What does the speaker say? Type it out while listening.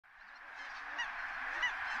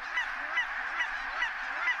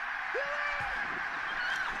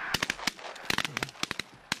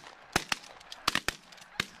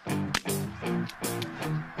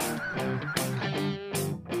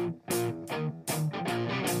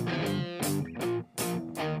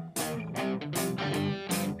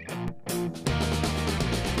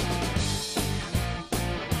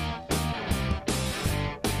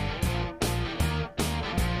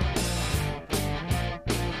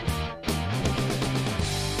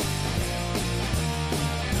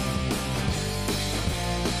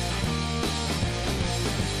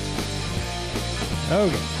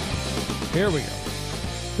Okay, here we go.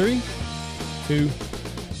 3, 2, 1.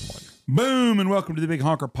 Boom, and welcome to the Big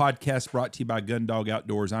Honker Podcast, brought to you by Gundog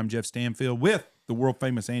Outdoors. I'm Jeff Stanfield with the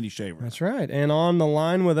world-famous Andy Shaver. That's right. And on the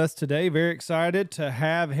line with us today, very excited to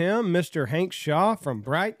have him, Mr. Hank Shaw from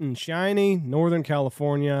bright and shiny Northern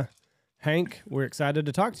California. Hank, we're excited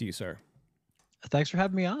to talk to you, sir. Thanks for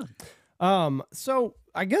having me on. So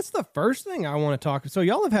I guess the first thing I want to talk, so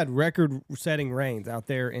y'all have had record-setting rains out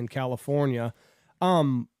there in California,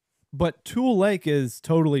 but Tule Lake is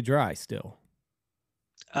totally dry still.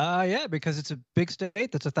 Yeah, because it's a big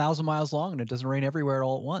state that's 1,000 miles long and it doesn't rain everywhere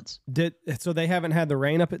all at once. So they haven't had the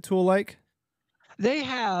rain up at Tule Lake? They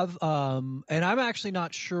have, and I'm actually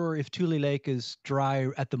not sure if Tule Lake is dry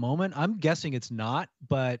at the moment. I'm guessing it's not,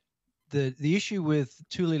 but the issue with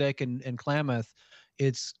Tule Lake and Klamath,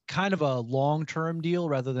 it's kind of a long-term deal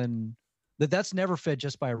rather than that's never fed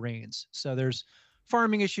just by rains. So there's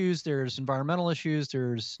farming issues, there's environmental issues,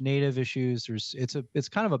 there's native issues, it's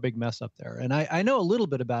kind of a big mess up there. And I know a little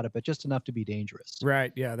bit about it, but just enough to be dangerous.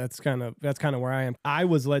 Right. Yeah, that's kind of where I am. I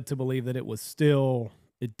was led to believe that it was still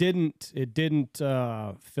it didn't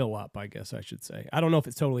fill up, I guess I should say. I don't know if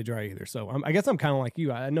it's totally dry either. So I guess I'm kind of like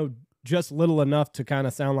you. I know just little enough to kind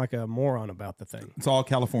of sound like a moron about the thing. It's all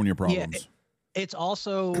California problems. Yeah, it's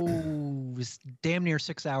also damn near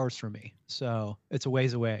 6 hours from me, so it's a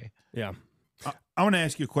ways away. Yeah. I want to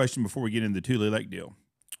ask you a question before we get into the Tule Lake deal.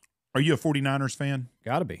 Are you a 49ers fan?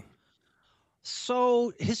 Gotta be.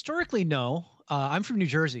 So historically, no. I'm from New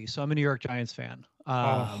Jersey, so I'm a New York Giants fan.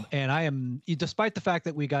 And I am, despite the fact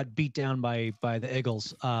that we got beat down by the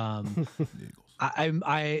Eagles. I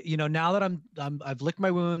now that I've licked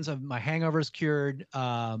my wounds, my hangover's cured.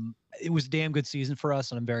 It was a damn good season for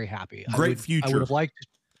us, and I'm very happy. Great future.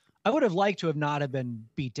 I would have liked to have not have been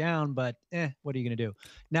beat down, but what are you going to do?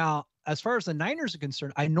 Now, as far as the Niners are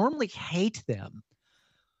concerned, I normally hate them.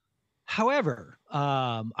 However,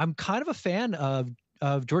 I'm kind of a fan of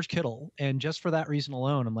George Kittle, and just for that reason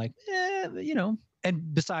alone, I'm like,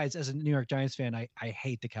 And besides, as a New York Giants fan, I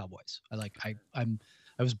hate the Cowboys.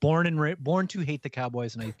 I was born to hate the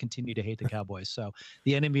Cowboys, and I continue to hate the Cowboys. So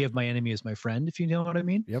the enemy of my enemy is my friend, if you know what I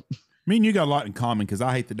mean. Yep. Me and you got a lot in common because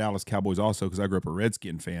I hate the Dallas Cowboys also because I grew up a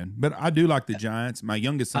Redskin fan. But I do like the Giants. My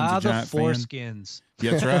youngest son's a Giant fan. The foreskins.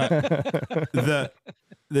 Yeah, that's right.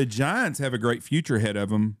 The Giants have a great future ahead of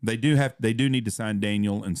them. They do need to sign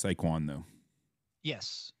Daniel and Saquon though.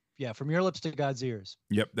 Yes. Yeah, from your lips to God's ears.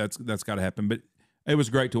 Yep, that's got to happen. But it was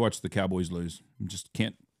great to watch the Cowboys lose. Just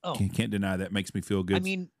can't deny that. Makes me feel good. I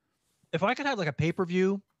mean, if I could have like a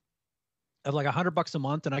pay-per-view of like $100 a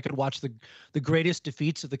month, and I could watch the greatest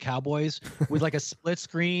defeats of the Cowboys with like a split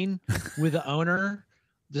screen with the owner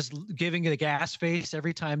just giving it a gas face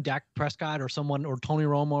every time Dak Prescott or Tony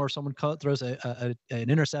Romo or someone throws an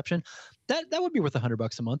interception, that would be worth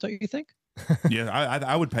 $100 a month, don't you think? Yeah,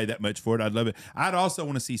 I would pay that much for it. I'd love it. I'd also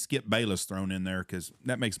want to see Skip Bayless thrown in there because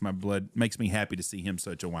that makes me happy to see him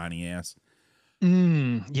such a whiny ass.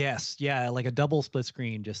 Yes. Yeah. Like a double split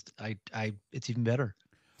screen. Just it's even better.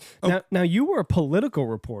 Now you were a political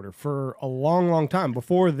reporter for a long, long time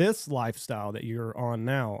before this lifestyle that you're on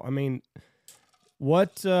now. I mean,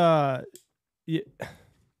 what, I'm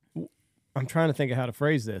trying to think of how to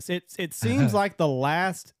phrase this. It seems like the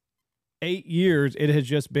last 8 years, it has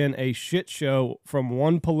just been a shit show from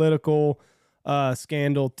one political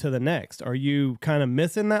scandal to the next. Are you kind of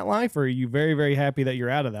missing that life, or are you very, very happy that you're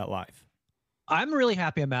out of that life? I'm really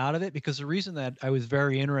happy I'm out of it because the reason that I was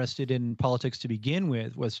very interested in politics to begin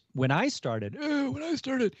with was when I started,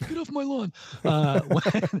 get off my lawn.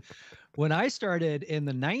 When I started in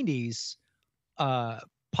the 90s,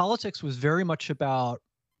 politics was very much about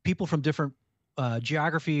people from different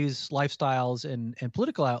geographies, lifestyles, and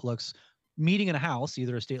political outlooks meeting in a house,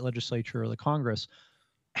 either a state legislature or the Congress,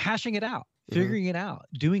 hashing it out, figuring it out,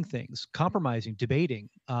 doing things, compromising, debating.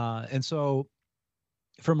 And so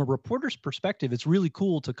from a reporter's perspective, it's really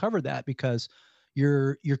cool to cover that because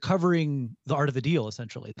you're covering the art of the deal,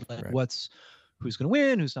 essentially. Like right. Who's going to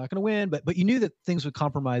win, who's not going to win. But you knew that things would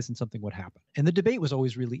compromise and something would happen. And the debate was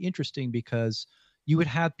always really interesting because you would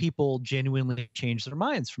have people genuinely change their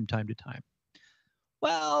minds from time to time.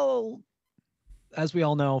 Well, as we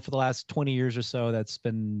all know, for the last 20 years or so, that's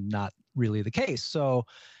been not really the case. So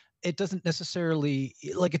it doesn't necessarily,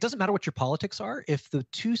 like, it doesn't matter what your politics are. If the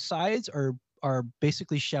two sides are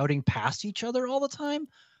basically shouting past each other all the time,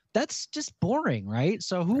 that's just boring, right?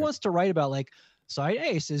 So who wants to write about, like, side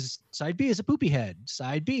A says side B is a poopy head,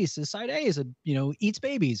 side B says side A is eats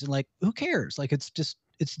babies, and like, who cares? Like, it's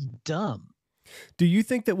dumb. Do you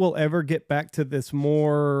think that we'll ever get back to this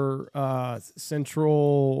more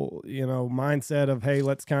central, mindset of, hey,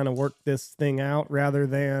 let's kind of work this thing out rather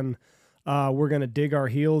than we're going to dig our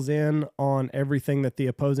heels in on everything that the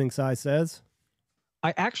opposing side says?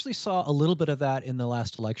 I actually saw a little bit of that in the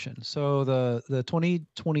last election. So the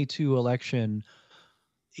 2022 election,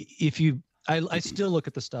 I still look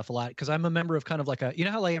at the stuff a lot because I'm a member of kind of like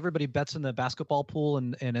how like everybody bets in the basketball pool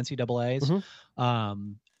and NCAAs.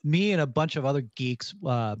 Mm-hmm. Me and a bunch of other geeks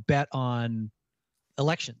bet on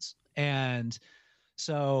elections. And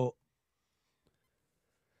so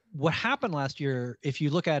what happened last year, if you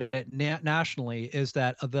look at it nationally, is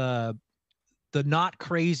that the not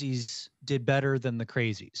crazies did better than the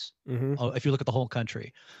crazies. Mm-hmm. If you look at the whole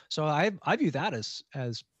country. So I view that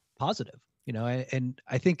as positive, and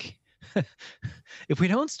I think if we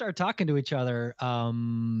don't start talking to each other,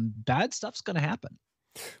 bad stuff's going to happen.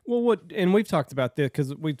 Well, and we've talked about this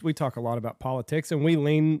because we talk a lot about politics, and we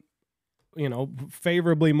lean,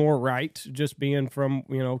 favorably more right, just being from,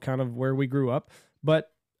 kind of where we grew up.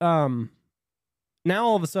 But now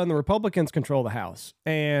all of a sudden the Republicans control the House,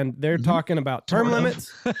 and they're talking about term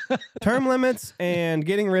limits and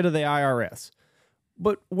getting rid of the IRS.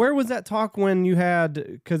 But where was that talk when you had,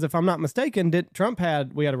 because if I'm not mistaken,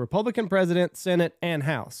 we had a Republican president, Senate, and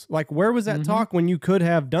House. Like, where was that talk when you could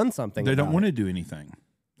have done something? They don't want to do anything.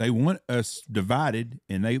 They want us divided,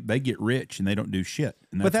 and they get rich, and they don't do shit.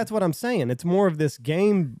 But that's what I'm saying. It's more of this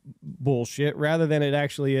game bullshit rather than it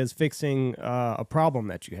actually is fixing a problem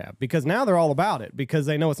that you have. Because now they're all about it because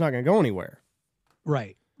they know it's not going to go anywhere.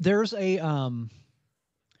 Right. There's a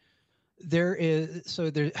this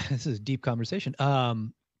is a deep conversation.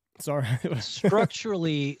 Sorry.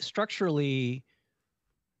 structurally,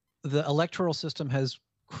 the electoral system has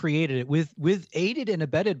created it with aided and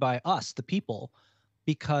abetted by us, the people,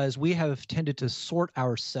 because we have tended to sort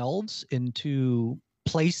ourselves into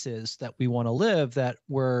places that we want to live that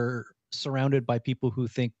we're surrounded by people who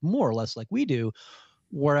think more or less like we do.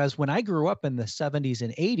 Whereas when I grew up in the 70s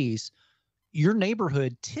and 80s, your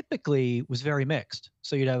neighborhood typically was very mixed.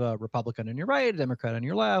 So you'd have a Republican on your right, a Democrat on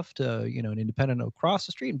your left, an independent across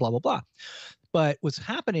the street, and blah, blah, blah. But what's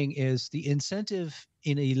happening is the incentive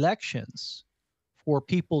in elections for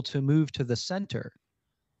people to move to the center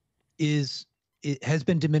it has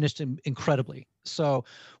been diminished incredibly. So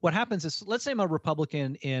what happens is, let's say I'm a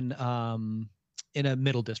Republican in a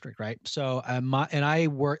middle district, right? So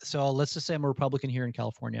let's just say I'm a Republican here in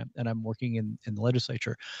California, and I'm working in the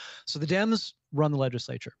legislature. So the Dems run the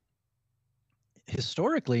legislature.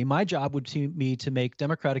 Historically, my job would be to make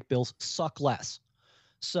Democratic bills suck less.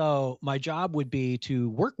 So my job would be to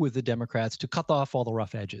work with the Democrats to cut off all the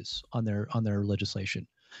rough edges on their legislation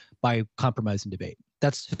by compromise and debate.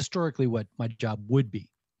 That's historically what my job would be.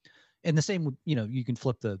 And the same, you can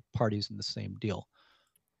flip the parties in the same deal.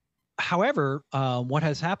 However, what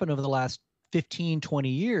has happened over the last 15, 20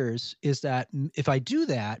 years is that if I do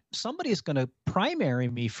that, somebody is going to primary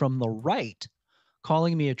me from the right,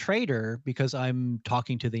 calling me a traitor because I'm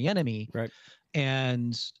talking to the enemy. Right.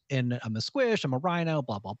 And I'm a squish, I'm a rhino,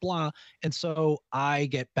 blah, blah, blah. And so I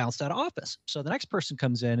get bounced out of office. So the next person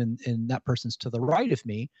comes in and that person's to the right of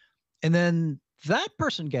me. And then that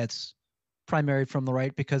person gets primaried from the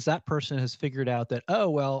right because that person has figured out that, oh,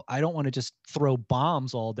 well, I don't want to just throw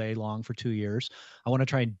bombs all day long for 2 years. I want to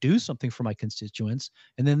try and do something for my constituents.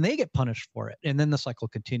 And then they get punished for it. And then the cycle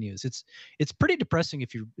continues. It's pretty depressing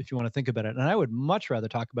if you want to think about it. And I would much rather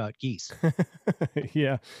talk about geese.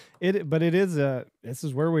 Yeah, but it is this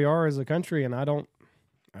is where we are as a country. And I don't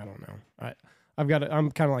know.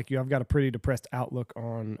 I'm kind of like you. I've got a pretty depressed outlook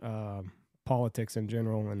on politics in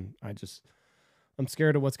general. And I'm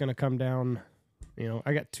scared of what's going to come down.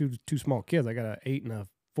 I got two small kids. I got an 8 and a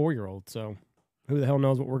 4-year-old. So who the hell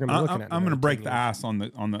knows what we're going to be looking at? I'm going to break the ice on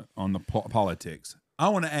the politics. I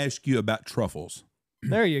want to ask you about truffles.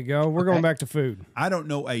 There you go. We're going back to food. I don't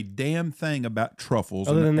know a damn thing about truffles.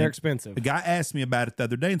 Other than they're expensive. A guy asked me about it the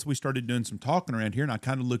other day, and so we started doing some talking around here, and I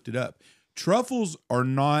kind of looked it up. Truffles are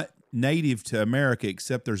not native to America,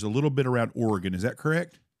 except there's a little bit around Oregon. Is that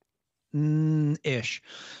correct? Ish.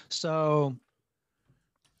 So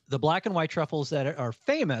the black and white truffles that are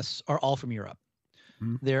famous are all from Europe.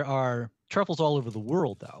 Mm-hmm. There are truffles all over the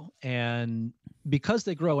world, though. And because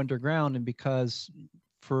they grow underground and because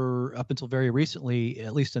for up until very recently,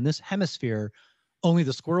 at least in this hemisphere, only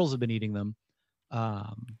the squirrels have been eating them.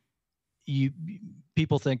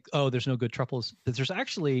 People think, oh, there's no good truffles. But there's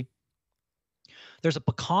a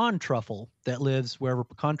pecan truffle that lives wherever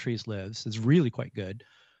pecan trees lives. It's really quite good.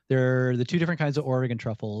 There are the 2 different kinds of Oregon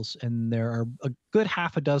truffles, and there are a good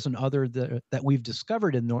half a dozen other that we've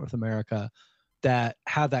discovered in North America that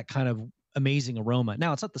have that kind of amazing aroma.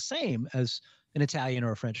 Now, it's not the same as an Italian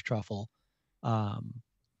or a French truffle,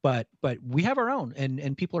 but we have our own,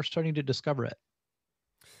 and people are starting to discover it.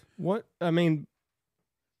 What I mean,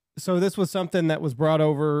 so this was something that was brought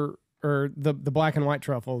over, or the black and white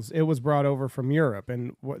truffles. It was brought over from Europe,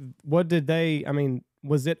 and what did they? I mean,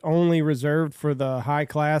 was it only reserved for the high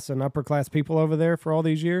class and upper class people over there for all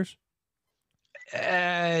these years?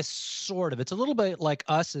 Sort of. It's a little bit like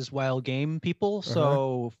us as wild game people.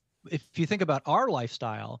 So if you think about our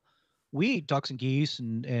lifestyle, we eat ducks and geese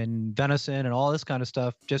and venison and all this kind of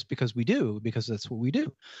stuff just because that's what we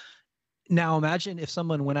do. Now imagine if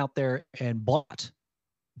someone went out there and bought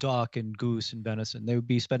duck and goose and venison, they would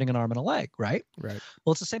be spending an arm and a leg, right? Right.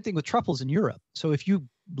 Well, it's the same thing with truffles in Europe. So if you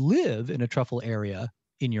live in a truffle area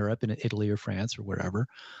in Europe, in Italy or France or wherever,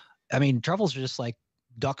 I mean, truffles are just like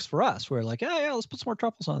ducks for us. We're like, yeah, let's put some more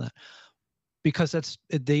truffles on that, because that's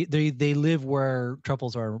they live where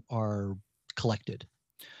truffles are collected.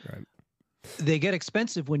 Right. They get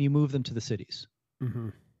expensive when you move them to the cities. Mm-hmm.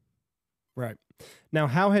 Right. Now,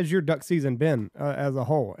 how has your duck season been as a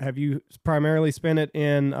whole? Have you primarily spent it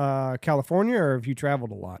in California, or have you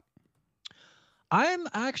traveled a lot? I'm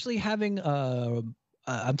actually having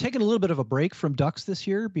I'm taking a little bit of a break from ducks this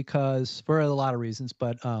year because for a lot of reasons,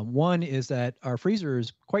 but one is that our freezer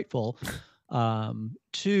is quite full.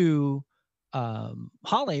 Two,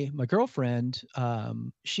 Holly, my girlfriend,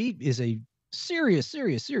 she is a serious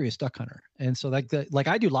duck hunter, and so like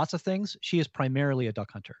I do lots of things. She is primarily a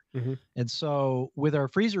duck hunter, and so with our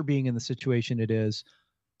freezer being in the situation it is,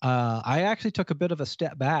 I actually took a bit of a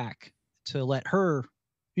step back to let her,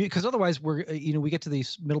 because otherwise we get to the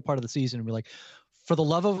middle part of the season and we're like, for the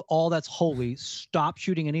love of all that's holy, stop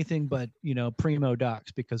shooting anything but, primo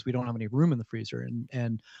ducks, because we don't have any room in the freezer.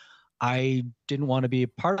 And I didn't want to be a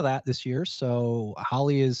part of that this year. So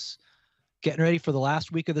Holly is getting ready for the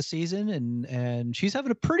last week of the season, and she's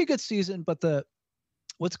having a pretty good season. But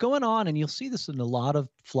what's going on, and you'll see this in a lot of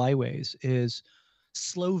flyways, is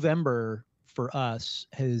Slowvember for us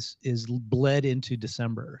is bled into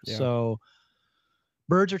December. Yeah. So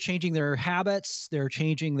birds are changing their habits, they're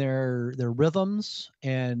changing their rhythms,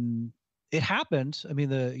 and it happened. I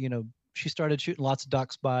mean, she started shooting lots of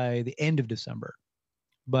ducks by the end of December,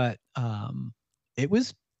 but it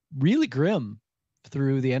was really grim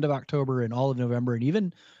through the end of October and all of November, and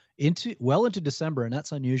even into December, and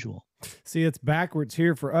that's unusual. See, it's backwards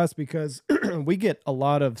here for us because we get a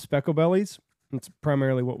lot of speckle bellies. It's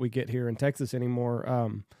primarily what we get here in Texas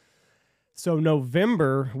anymore. So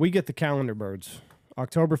November, we get the calendar birds.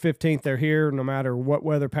 October 15th, they're here no matter what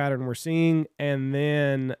weather pattern we're seeing. And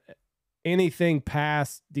then anything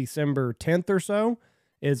past December 10th or so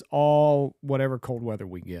is all whatever cold weather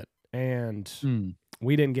we get. And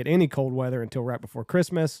we didn't get any cold weather until right before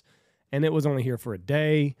Christmas, and it was only here for a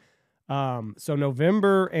day. So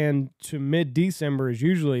November and to mid-December is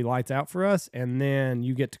usually lights out for us. And then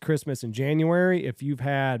you get to Christmas in January. If you've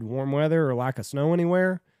had warm weather or lack of snow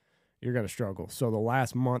anywhere, you're going to struggle. So the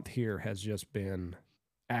last month here has just been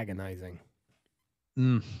agonizing.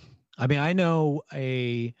 I mean, I know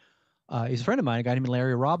he's a friend of mine, a guy named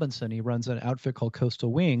Larry Robinson. He runs an outfit called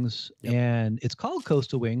Coastal Wings, and it's called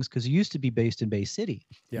Coastal Wings because he used to be based in Bay City,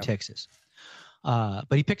 in Texas. But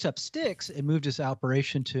he picked up sticks and moved his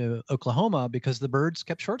operation to Oklahoma because the birds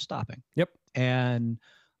kept short stopping. Yep. And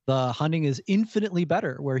the hunting is infinitely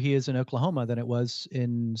better where he is in Oklahoma than it was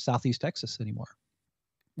in Southeast Texas anymore.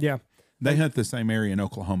 Yeah. They hunt the same area in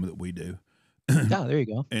Oklahoma that we do. Yeah, there you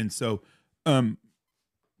go. And so,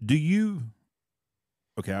 do you,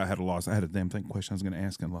 okay, I had a damn question I was going to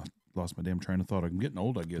ask and lost my damn train of thought. I'm getting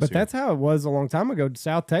old, I guess. But that's how it was a long time ago.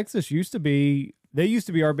 South Texas used to be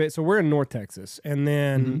our bit. So we're in North Texas. And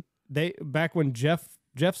then back when Jeff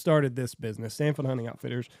started this business, Stanfield Hunting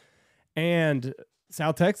Outfitters, and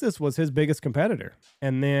South Texas was his biggest competitor.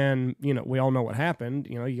 And then, we all know what happened.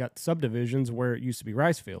 You got subdivisions where it used to be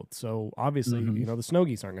rice fields. So obviously, the snow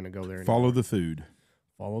geese aren't going to go there anymore. Follow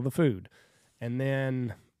the food. And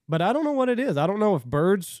then, but I don't know what it is. I don't know if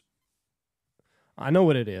birds, I know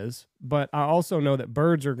what it is, but I also know that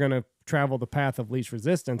birds are going to travel the path of least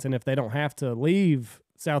resistance. And if they don't have to leave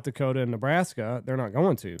South Dakota and Nebraska, they're not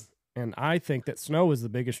going to. And I think that snow is the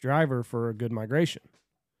biggest driver for a good migration.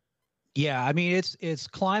 Yeah, I mean, it's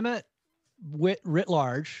climate writ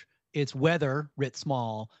large, it's weather writ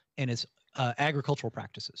small, and it's agricultural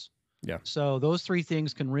practices. Yeah. So those three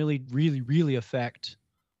things can really, really, really affect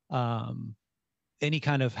any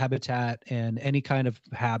kind of habitat and any kind of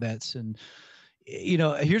habits. And,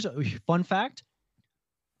 here's a fun fact.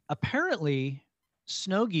 Apparently,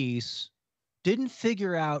 snow geese didn't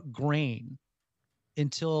figure out grain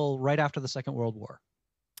until right after the Second World War.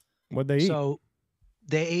 What'd they eat? So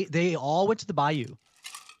they all went to the bayou.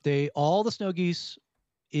 All the snow geese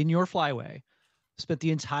in your flyway spent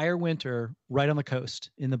the entire winter right on the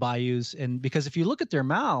coast in the bayous. And because if you look at their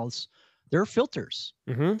mouths, they're filters.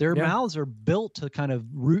 Their mouths are built to kind of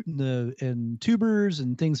root in tubers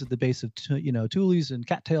and things at the base of tules and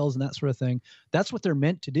cattails and that sort of thing. That's what they're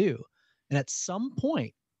meant to do. And at some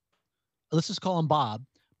point, let's just call him Bob.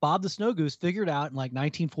 Bob the snow goose figured out in like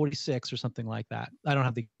 1946 or something like that. I don't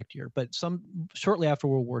have the exact year, but shortly after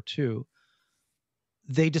World War II,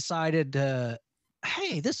 they decided,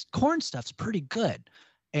 hey, this corn stuff's pretty good.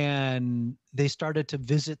 And they started to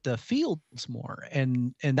visit the fields more.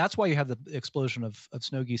 And that's why you have the explosion of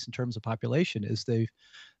snow geese in terms of population is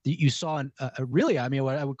you saw really, I mean,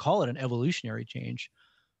 what I would call it an evolutionary change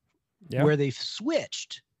where they've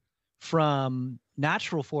switched from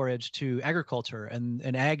natural forage to agriculture,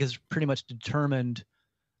 and ag has pretty much determined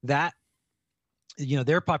that,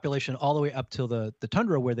 their population all the way up till the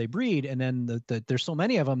tundra where they breed, and then there's so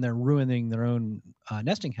many of them they're ruining their own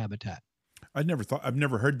nesting habitat. I've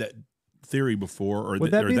never heard that theory before, or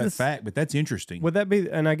that fact, but that's interesting. Would that be?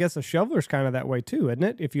 And I guess a shoveler's kind of that way too, isn't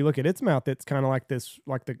it? If you look at its mouth, it's kind of like this,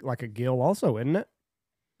 like a gill, also, isn't it?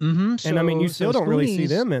 Mm-hmm. And I mean, you still don't really see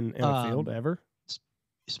them in a field ever.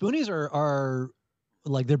 Spoonies are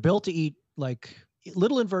like they're built to eat like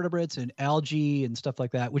little invertebrates and algae and stuff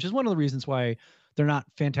like that, which is one of the reasons why they're not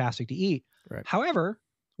fantastic to eat. Right. However,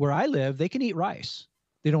 where I live, they can eat rice.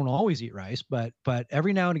 They don't always eat rice, but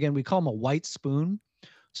every now and again we call them a white spoon.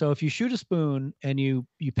 So if you shoot a spoon and you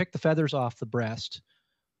pick the feathers off the breast,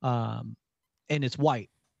 and it's white.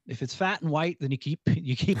 If it's fat and white, then you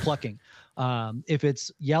keep plucking. If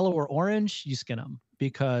it's yellow or orange, you skin them,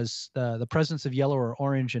 because the presence of yellow or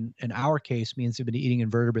orange in our case means they've been eating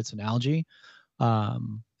invertebrates and algae,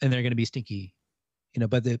 and they're going to be stinky,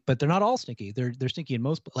 But they're not all stinky. They're stinky in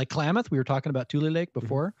most. Like Klamath, we were talking about Tule Lake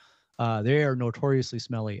before. They are notoriously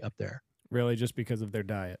smelly up there. Really, just because of their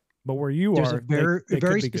diet. But where you There's are, a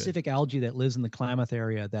very specific algae that lives in the Klamath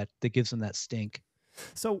area that gives them that stink.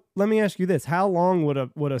 So let me ask you this: how long would a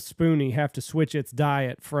spoonie have to switch its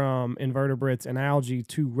diet from invertebrates and algae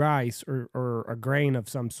to rice or a grain of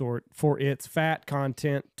some sort for its fat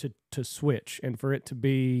content to switch and for it to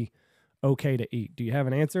be okay to eat? Do you have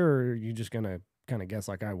an answer, or are you just gonna kind of guess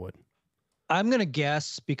like I would? I'm gonna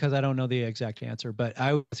guess because I don't know the exact answer, but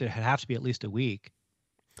I would say it'd have to be at least a week.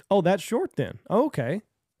 Oh, that's short then. Okay.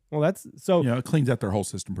 Well, that's so. It cleans out their whole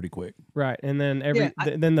system pretty quick. Right, and then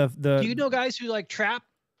then the. Do you know guys who like trap?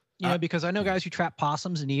 Because I know guys who trap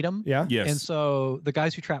possums and eat them. Yeah. Yes. And so the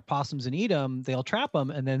guys who trap possums and eat them, they'll trap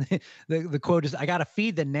them, and then the quote is, "I got to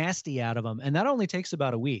feed the nasty out of them," and that only takes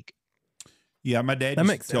about a week. Yeah, my dad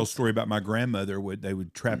used to tell a story about my grandmother. They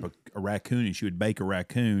would trap a raccoon, and she would bake a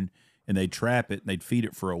raccoon, and they'd trap it, and they'd feed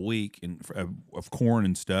it for a week of corn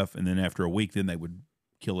and stuff, and then after a week, then they would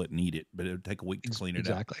kill it and eat it, but it would take a week to clean it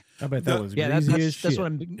out. Exactly. I bet that was that's what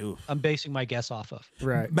I'm basing my guess off of.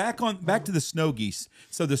 Right. Back to the snow geese.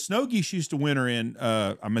 So the snow geese used to winter in,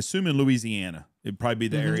 I'm assuming Louisiana. It'd probably be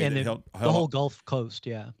the area and that held the whole Gulf Coast,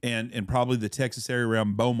 yeah, and probably the Texas area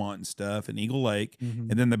around Beaumont and stuff, and Eagle Lake.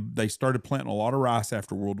 And then they started planting a lot of rice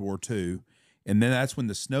after World War II. And then that's when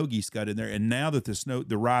the snow geese got in there. And now that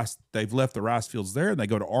the rice, they've left the rice fields there, and they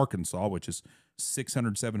go to Arkansas, which is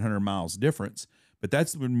 600, 700 miles difference. But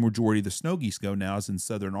that's the majority of the snow geese go now, is in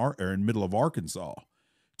in middle of Arkansas,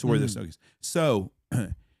 to where the snow geese. So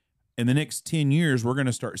in the next 10 years, we're going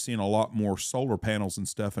to start seeing a lot more solar panels and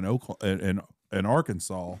stuff in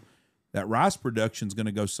Arkansas. That rice production is going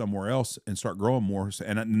to go somewhere else and start growing more,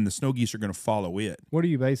 and then the snow geese are going to follow it. What are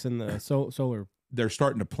you basing the solar? They're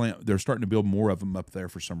starting to build more of them up there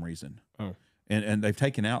for some reason. Oh, and they've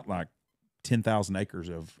taken out like 10,000 acres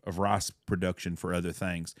of rice production for other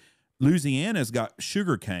things. Louisiana's got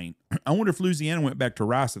sugar cane. I wonder if Louisiana went back to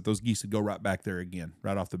rice, if those geese would go right back there again,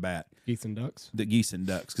 right off the bat. Geese and ducks? The geese and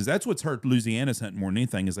ducks. Because that's what's hurt Louisiana's hunting more than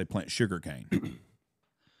anything, is they plant sugar cane.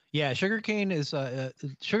 Yeah, sugarcane is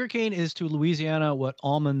to Louisiana what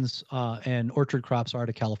almonds and orchard crops are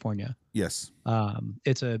to California. Yes.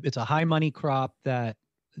 It's a high money crop that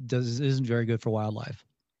isn't very good for wildlife.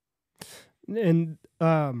 And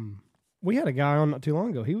we had a guy on not too long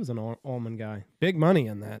ago. He was an almond guy. Big money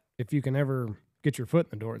in that, if you can ever get your foot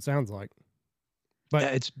in the door, it sounds like. But yeah,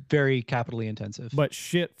 it's very capitally intensive. But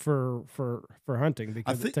shit for hunting,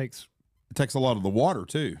 because it takes a lot of the water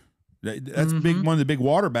too. That's big. One of the big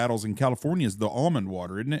water battles in California is the almond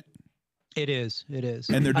water, isn't it? It is.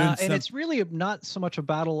 And they're doing and it's really not so much a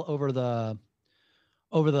battle over the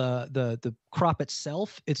crop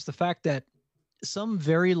itself. It's the fact that some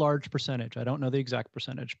very large percentage, I don't know the exact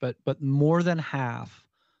percentage, but more than half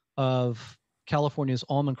of California's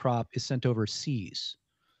almond crop is sent overseas.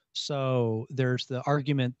 So there's the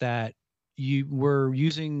argument that you were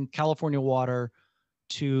using California water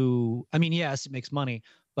to, I mean, yes, it makes money,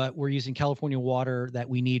 but we're using California water that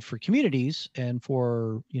we need for communities and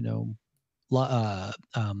for, you know,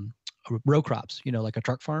 row crops, you know, like a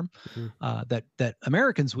truck farm, that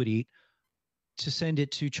Americans would eat, to send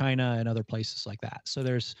it to China and other places like that. So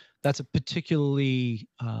that's a particularly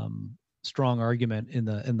strong argument in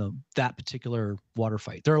that particular water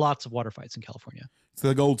fight. There are lots of water fights in California. It's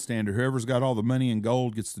the gold standard. Whoever's got all the money and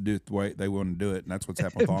gold gets to do it the way they want to do it, and that's what's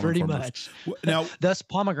happened with almond Pretty farmers. much. Now, thus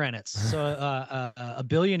pomegranates. So a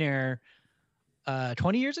billionaire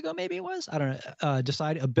 20 years ago, maybe it was, I don't know,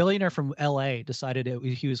 a billionaire from LA decided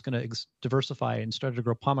he was going to diversify and started to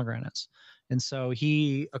grow pomegranates. And so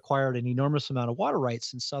he acquired an enormous amount of water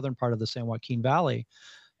rights in southern part of the San Joaquin Valley.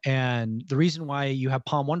 And the reason why you have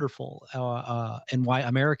Palm Wonderful and why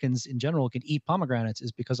Americans in general can eat pomegranates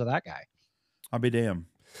is because of that guy. I'll be damned.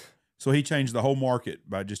 So he changed the whole market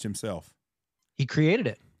by just himself. He created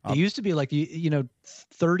it. It used to be like,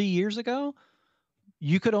 30 years ago,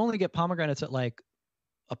 you could only get pomegranates at like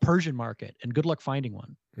a Persian market, and good luck finding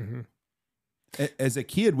one. Mm-hmm. As a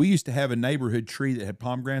kid, we used to have a neighborhood tree that had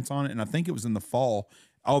pomegranates on it, and I think it was in the fall.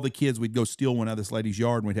 All the kids, we'd go steal one out of this lady's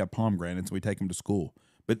yard, and we'd have pomegranates, and we'd take them to school.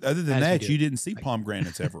 But other than that, you didn't see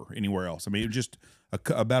pomegranates ever anywhere else. I mean, it was just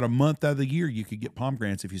about a month out of the year you could get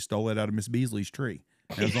pomegranates if you stole it out of Miss Beasley's tree.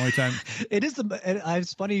 And it was the only time.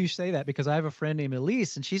 It's funny you say that, because I have a friend named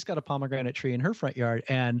Elise, and she's got a pomegranate tree in her front yard,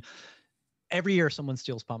 and every year someone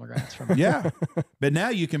steals pomegranates from her. Yeah. But now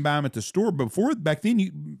you can buy them at the store. Before, back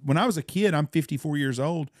then, when I was a kid, I'm 54 years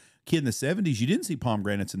old, kid in the 70s, you didn't see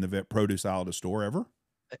pomegranates in the vet produce aisle of the store ever.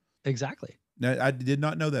 Exactly. Now, I did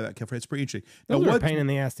not know that about California. It's pretty interesting. Those are a pain in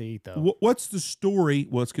the ass to eat, though. What's the story?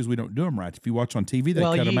 Well, it's because we don't do them right. If you watch on TV, they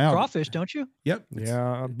cut them out. You eat crawfish, don't you? Yep.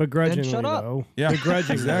 Yeah, begrudgingly, shut up. though. Yeah,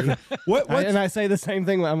 begrudgingly. Exactly. And I say the same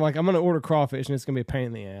thing. I'm like, I'm going to order crawfish, and it's going to be a pain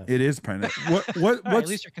in the ass. It is a pain. At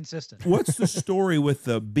least you're consistent. What's the story with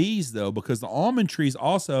the bees, though? Because the almond trees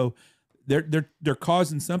also, they're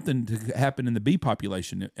causing something to happen in the bee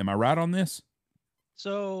population. Am I right on this?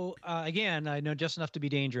 So again, I know just enough to be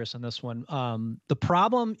dangerous on this one. The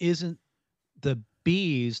problem isn't the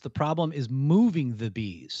bees. The problem is moving the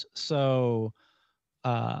bees. So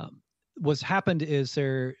what's happened is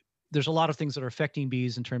there's a lot of things that are affecting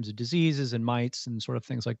bees in terms of diseases and mites and sort of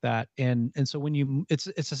things like that. And so when it's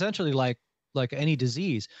essentially like any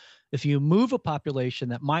disease. If you move a population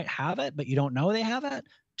that might have it, but you don't know they have it,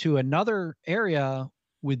 to another area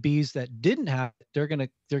with bees that didn't have it, they're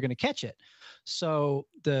gonna catch it. So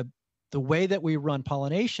the way that we run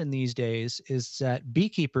pollination these days is that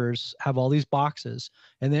beekeepers have all these boxes,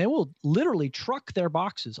 and they will literally truck their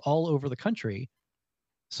boxes all over the country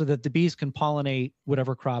so that the bees can pollinate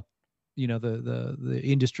whatever crop, the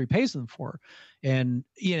industry pays them for. And,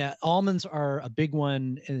 almonds are a big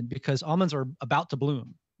one, and because almonds are about to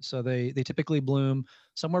bloom. So they typically bloom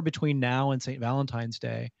somewhere between now and St. Valentine's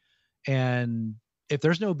Day. And if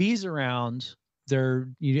there's no bees around,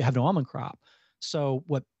 you have no almond crop. So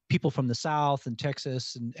what people from the South and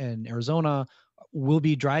Texas and Arizona will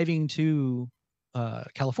be driving to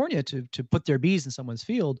California to put their bees in someone's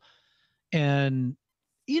field. And,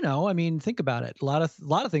 think about it. A lot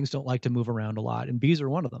of things don't like to move around a lot, and bees are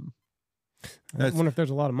one of them. I wonder if there's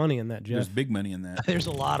a lot of money in that, Jeff. There's big money in that. There's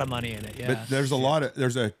a lot of money in it, yeah. But there's a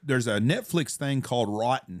Netflix thing called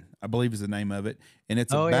Rotten, I believe is the name of it, and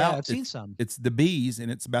it's I've seen some. It's the bees,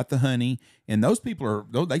 and it's about the honey, and those people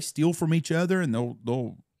they steal from each other, and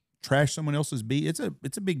they'll trash someone else's bee. It's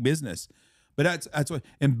a big business. But that's what,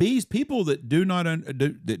 and bees, people that do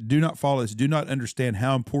not follow this do not understand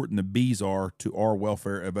how important the bees are to our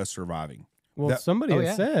welfare of us surviving. Well, somebody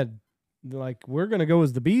had said, like, we're going to go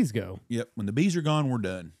as the bees go. Yep. When the bees are gone, we're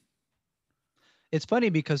done. It's funny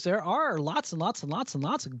because there are lots and lots and lots and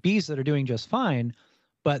lots of bees that are doing just fine,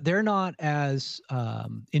 but they're not as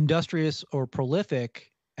industrious or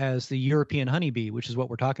prolific as the European honeybee, which is what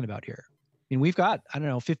we're talking about here. I mean, we've got,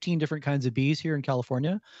 15 different kinds of bees here in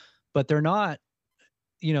California, but they're not,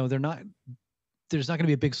 there's not going to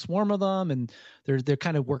be a big swarm of them, and they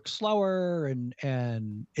kind of work slower, and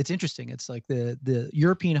it's interesting. It's like the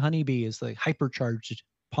European honeybee is the hypercharged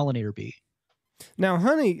pollinator bee. Now,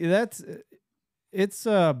 honey, it's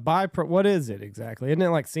a byproduct. What is it exactly? Isn't it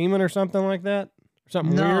like semen or something like that?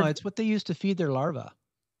 Something weird? No, it's what they use to feed their larvae.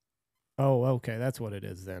 Oh, okay, that's what it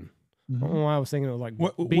is then. Mm-hmm. I don't know why I was thinking it was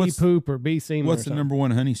like bee poop or bee semen. What's the number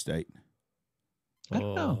one honey state? I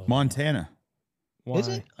don't know. Montana. Why? Is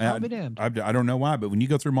it? I'll be damned. I don't know why, but when you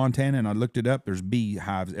go through Montana, and I looked it up, there's bee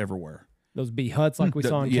hives everywhere. Those bee huts like we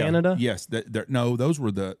saw in Canada? Yes. No, those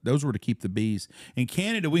were to keep the bees. In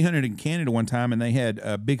Canada, we hunted in Canada one time, and they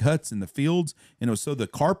had big huts in the fields, and it was so the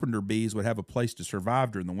carpenter bees would have a place to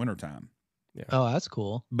survive during the wintertime. Yeah. Oh, that's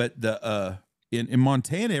cool. But in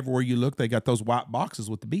Montana, everywhere you look, they got those white boxes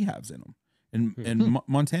with the beehives in them. And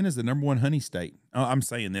Montana is the #1 honey state. Oh, I'm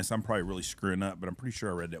saying this. I'm probably really screwing up, but I'm pretty sure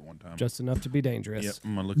I read that one time. Just enough to be dangerous. Yep,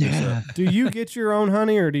 I'm going to look this up. Do you get your own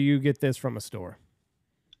honey, or do you get this from a store?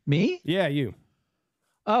 Me? Yeah, you.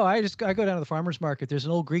 Oh, I go down to the farmer's market. There's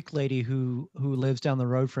an old Greek lady who lives down the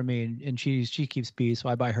road from me, and she keeps bees, so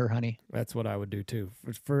I buy her honey. That's what I would do too.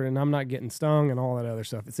 And I'm not getting stung and all that other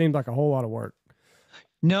stuff. It seems like a whole lot of work.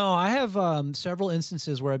 No, I have several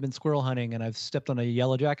instances where I've been squirrel hunting and I've stepped on a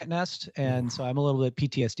yellow jacket nest, and so I'm a little bit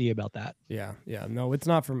PTSD about that. Yeah. No, it's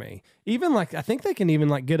not for me. Even like I think they can even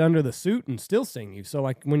like get under the suit and still sting you. So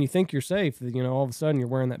like when you think you're safe, all of a sudden you're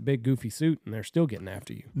wearing that big goofy suit and they're still getting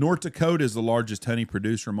after you. North Dakota is the largest honey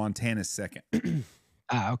producer. Montana's second.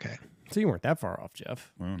 Okay. So you weren't that far off,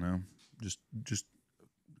 Jeff. Well, no, just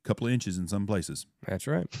a couple of inches in some places. That's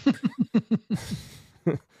right.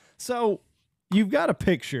 So you've got a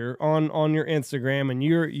picture on your Instagram, and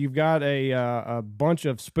you've got a bunch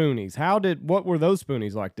of spoonies. What were those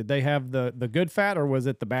spoonies like? Did they have the good fat, or was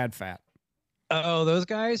it the bad fat? Oh, those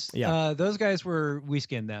guys? Yeah. Those guys we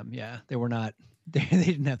skinned them. Yeah. They were not, they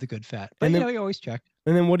didn't have the good fat. But you always check.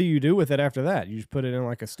 And then what do you do with it after that? You just put it in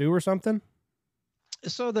like a stew or something?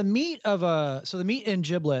 So the meat and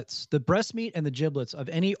giblets, the breast meat and the giblets of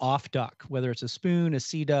any off duck, whether it's a spoon, a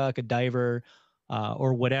sea duck, a diver,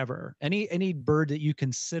 or whatever, any bird that you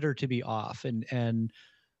consider to be off. And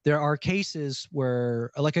there are cases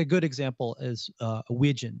where, like a good example is a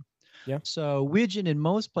widgeon. Yeah. So widgeon in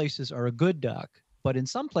most places are a good duck, but in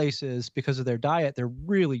some places, because of their diet, they're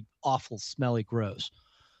really awful, smelly, gross.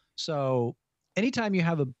 So anytime you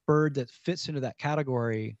have a bird that fits into that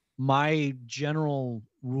category, my general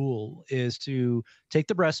rule is to take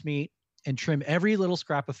the breast meat and trim every little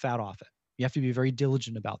scrap of fat off it. You have to be very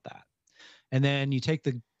diligent about that. And then you take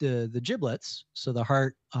the giblets, so the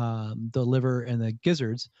heart, the liver, and the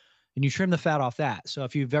gizzards, and you trim the fat off that. So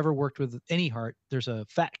if you've ever worked with any heart, there's a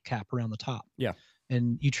fat cap around the top. Yeah.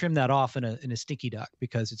 And you trim that off in a stinky duck,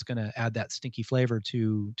 because it's going to add that stinky flavor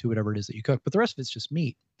to whatever it is that you cook. But the rest of it's just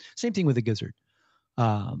meat. Same thing with the gizzard.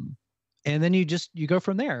 And then you go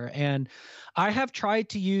from there. And I have tried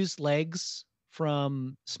to use legs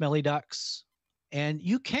from smelly ducks. And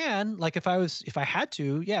you can, like if I had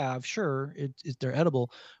to, yeah, I'm sure they're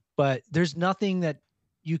edible, but there's nothing that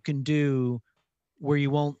you can do where you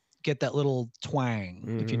won't get that little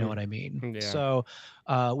twang, if you know what I mean. Yeah. So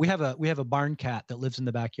we have a barn cat that lives in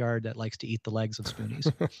the backyard that likes to eat the legs of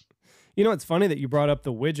spoonies. It's funny that you brought up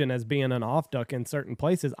the widgeon as being an off duck in certain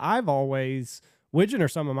places. Widgeon are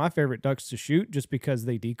some of my favorite ducks to shoot just because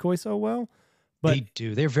they decoy so well. But they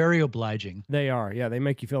do. They're very obliging. They are. Yeah, they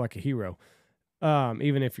make you feel like a hero.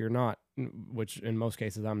 Even if you're not, which in most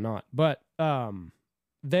cases I'm not. But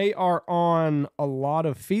they are on a lot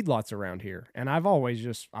of feedlots around here, and I've always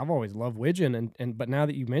loved widgeon, but now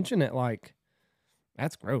that you mention it, like,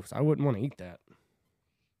 that's gross. I wouldn't want to eat that.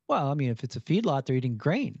 Well, I mean, if it's a feedlot, they're eating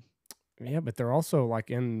grain. Yeah, but they're also like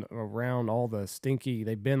in around all the stinky.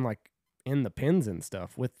 They've been like in the pens and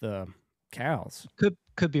stuff with the cows.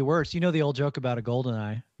 Could be worse. You know the old joke about a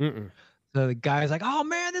goldeneye. Mm-mm. So the guy's like, "Oh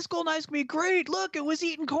man, this goldeneye's gonna be great. Look, it was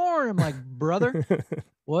eating corn." I'm like, "Brother,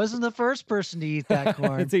 wasn't the first person to eat that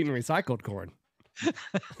corn. It's eating recycled corn."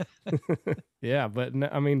 Yeah, but no,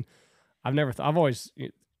 I mean, I've always,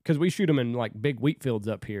 because we shoot them in like big wheat fields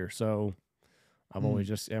up here, so I've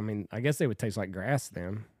always I guess they would taste like grass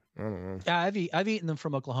then. I don't know. Yeah, I've eaten them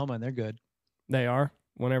from Oklahoma, and they're good. They are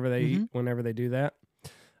whenever they do that.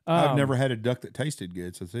 I've never had a duck that tasted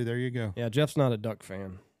good. So see, there you go. Yeah, Jeff's not a duck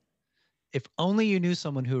fan. If only you knew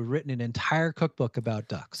someone who had written an entire cookbook about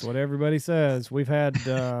ducks. That's what everybody says. We've had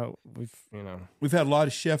we've had a lot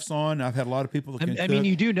of chefs on. I've had a lot of people that can I mean,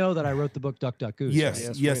 you do know that I wrote the book Duck, Duck, Goose. Yes,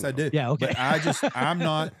 right? yes, I do. Yeah, okay. But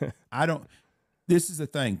I don't. This is the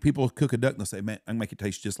thing. People cook a duck and they'll say, "Man, I can make it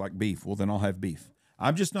taste just like beef." Well, then I'll have beef.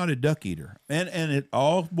 I'm just not a duck eater, and it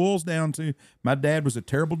all boils down to my dad was a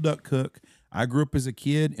terrible duck cook. I grew up as a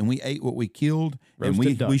kid, and we ate what we killed,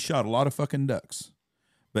 Roasted duck. we shot a lot of fucking ducks.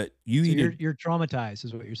 But you're traumatized,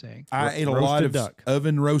 is what you're saying. I ate a lot of duck.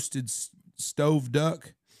 Oven roasted stove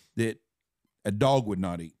duck that a dog would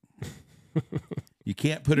not eat. You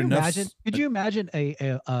can't put enough. Could you imagine a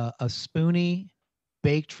spoonie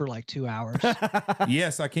baked for like 2 hours?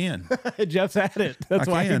 Yes, I can. Jeff's had it. That's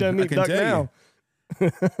why he doesn't eat duck now.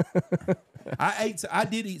 I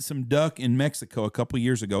did eat some duck in Mexico a couple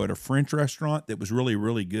years ago at a French restaurant that was really,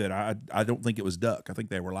 really good. I don't think it was duck. I think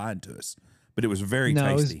they were lying to us, but it was very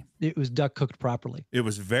tasty. It was duck cooked properly. It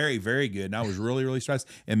was very, very good. And I was really, really stressed.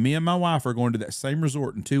 And me and my wife are going to that same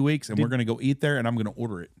resort in 2 weeks, and we're going to go eat there, and I'm going to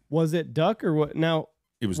order it. Was it duck or what? Now,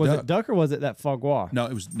 was duck. It duck or was it that foie gras? No,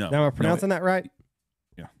 it was no. Now, am I pronouncing that right?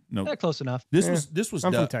 Yeah, no. Yeah, close enough. This was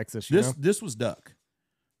I'm duck. from Texas. This was duck,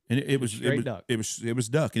 and it was duck. It was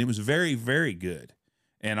duck, and it was very, very good.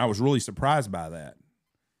 And I was really surprised by that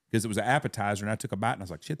because it was an appetizer, and I took a bite, and I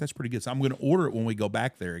was like, "Shit, that's pretty good." So I'm going to order it when we go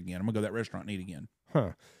back there again. I'm going to go to that restaurant and eat again.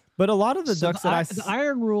 Huh? But a lot of the ducks the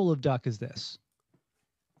iron rule of duck is this.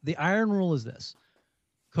 The iron rule is this: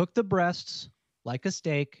 cook the breasts like a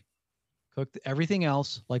steak, cook everything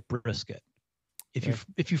else like brisket.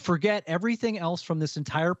 If you forget everything else from this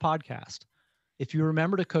entire podcast, if you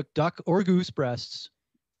remember to cook duck or goose breasts,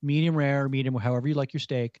 medium rare, medium, however you like your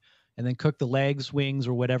steak, and then cook the legs, wings,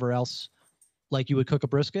 or whatever else like you would cook a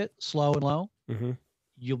brisket, slow and low,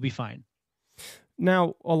 you'll be fine.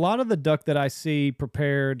 Now, a lot of the duck that I see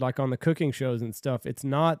prepared, like on the cooking shows and stuff, it's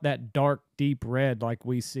not that dark, deep red like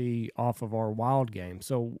we see off of our wild game.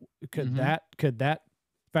 So could that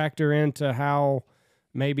factor into how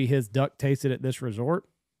maybe his duck tasted at this resort?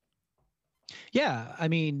 Yeah, I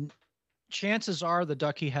mean, chances are the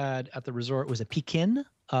duck he had at the resort was a Pekin,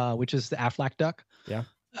 which is the Aflac duck. Yeah.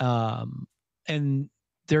 And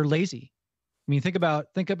they're lazy. I mean, think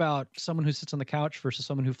about someone who sits on the couch versus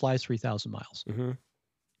someone who flies 3,000 miles.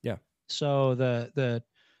 Yeah. So the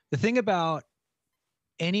thing about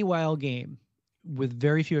any wild game, with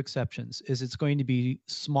very few exceptions, is it's going to be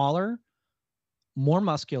smaller, more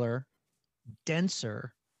muscular,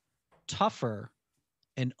 denser, tougher,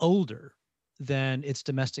 and older than its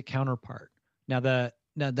domestic counterpart. Now that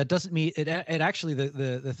doesn't mean it actually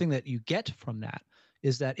the thing that you get from that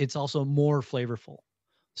is that it's also more flavorful.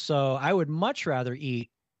 So I would much rather eat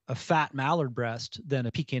a fat mallard breast than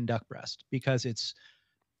a Pekin duck breast because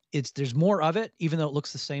there's more of it, even though it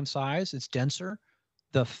looks the same size. It's denser.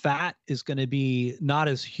 The fat is going to be not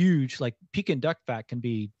as huge. Like Pekin duck fat can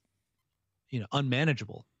be,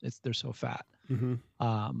 unmanageable. They're so fat.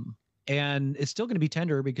 And it's still going to be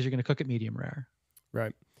tender because you're going to cook it medium rare.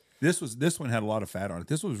 Right. This one had a lot of fat on it.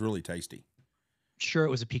 This was really tasty. Sure, it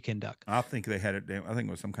was a Pekin duck. I think they had it. I think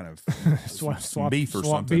it was some kind of Swap beef or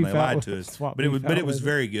something. They lied to us, but it was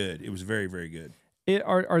very good. It was very, very good.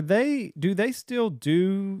 Do they still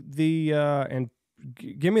do the and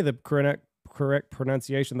give me the correct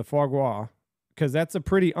pronunciation, the foie gras, because that's a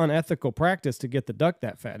pretty unethical practice to get the duck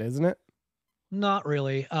that fat, isn't it? Not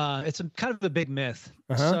really. It's kind of a big myth.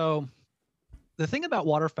 So the thing about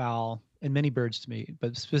waterfowl, and many birds to me,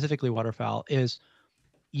 but specifically waterfowl, is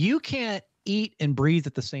you can't eat and breathe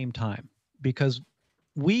at the same time because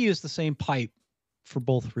we use the same pipe for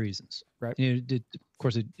both reasons. Right. Of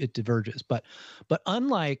course, it diverges, but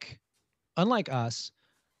unlike us,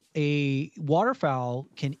 a waterfowl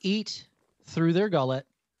can eat through their gullet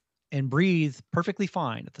and breathe perfectly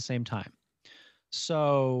fine at the same time.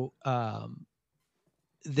 So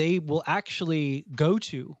they will actually go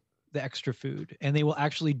to the extra food and they will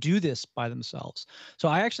actually do this by themselves. So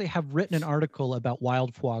I actually have written an article about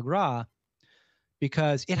wild foie gras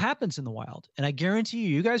because it happens in the wild. And I guarantee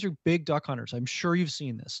you guys are big duck hunters. I'm sure you've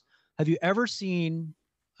seen this. Have you ever seen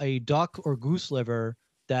a duck or goose liver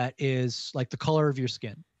that is like the color of your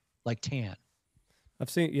skin, like tan?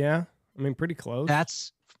 I've seen, yeah. I mean, pretty close.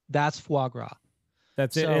 That's foie gras.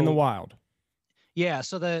 That's it in the wild. Yeah.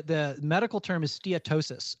 So the medical term is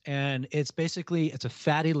steatosis, and it's a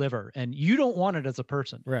fatty liver, and you don't want it as a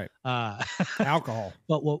person. Right. Alcohol.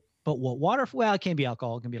 Well, it can't be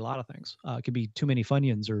alcohol. It can be a lot of things. It could be too many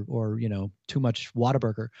Funyuns or too much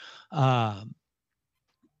Whataburger.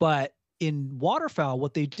 But in waterfowl,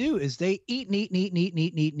 what they do is they eat,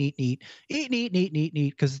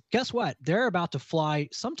 because guess what? They're about to fly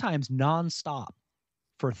sometimes nonstop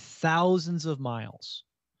for thousands of miles.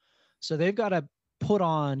 So they've got to put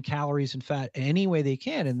on calories and fat any way they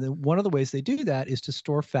can. And one of the ways they do that is to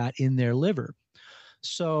store fat in their liver.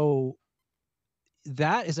 So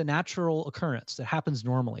that is a natural occurrence that happens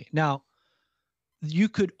normally. Now, you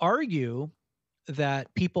could argue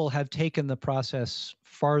that people have taken the process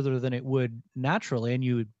farther than it would naturally, and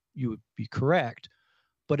you would be correct.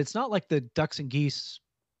 But it's not like the ducks and geese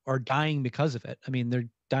are dying because of it. I mean, they're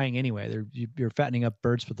dying anyway. You're fattening up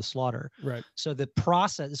birds for the slaughter. Right. So the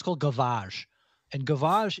process, it's called gavage. And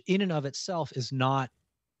gavage in and of itself is not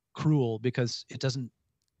cruel because it doesn't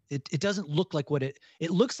look like what it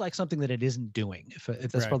looks like something that it isn't doing. If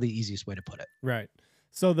that's probably the easiest way to put it. Right.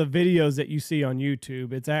 So the videos that you see on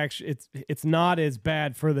YouTube, it's actually it's not as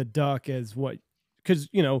bad for the duck as what, because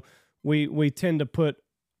you know we tend to put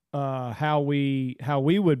how we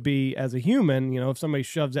would be as a human. You know, if somebody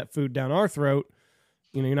shoves that food down our throat,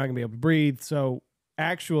 you know, you're not gonna be able to breathe. So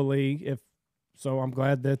actually, I'm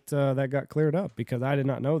glad that that got cleared up, because I did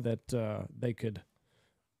not know that they could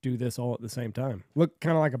do this all at the same time. Look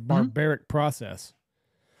kind of like a barbaric process.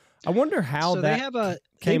 I wonder how so that they have a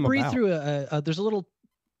they came breathe about. through there's a little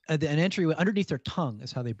an entry underneath their tongue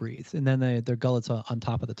is how they breathe, and then their gullets on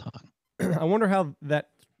top of the tongue. I wonder how that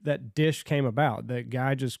dish came about. The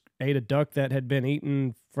guy just ate a duck that had been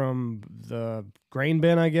eaten from the grain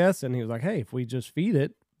bin, I guess, and he was like, "Hey, if we just feed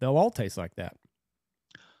it, they'll all taste like that."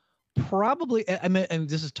 Probably, I mean, and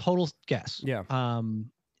this is total guess. Yeah.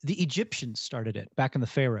 The Egyptians started it back in the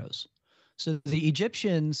pharaohs. So the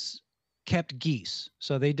Egyptians kept geese,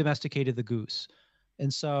 so they domesticated the goose,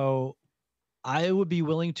 and so I would be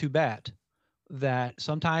willing to bet that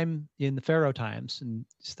sometime in the pharaoh times, and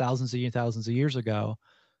thousands of years ago,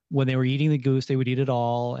 when they were eating the goose, they would eat it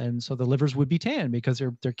all, and so the livers would be tan because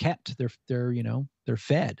they're kept, they're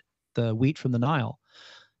fed the wheat from the Nile,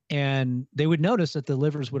 and they would notice that the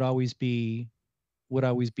livers would always be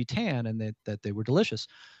tan, and that they were delicious.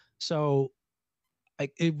 So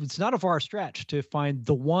it's not a far stretch to find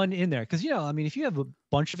the one in there, because I mean, if you have a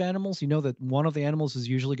bunch of animals, you know that one of the animals is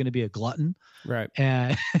usually going to be a glutton, right?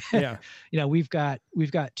 And yeah, we've got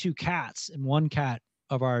 2 cats, and one cat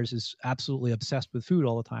of ours is absolutely obsessed with food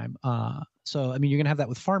all the time. So I mean, you're gonna have that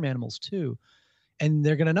with farm animals too, and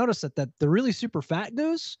they're gonna notice that the really super fat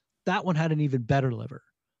goose, that one had an even better liver.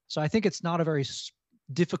 So I think it's not a very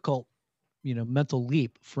difficult, mental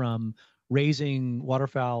leap from raising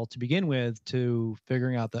waterfowl to begin with to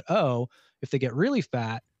figuring out that, oh, if they get really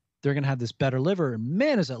fat, they're going to have this better liver.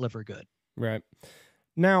 Man, is that liver good. Right.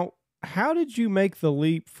 Now, how did you make the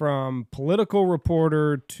leap from political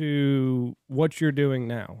reporter to what you're doing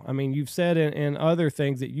now? I mean, you've said in other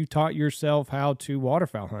things that you taught yourself how to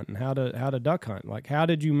waterfowl hunt and how to duck hunt. Like, how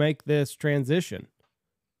did you make this transition?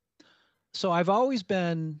 So I've always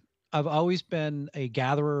been a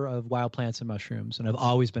gatherer of wild plants and mushrooms, and I've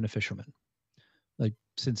always been a fisherman, like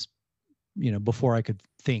since, before I could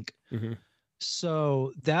think. Mm-hmm.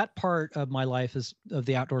 So that part of my life of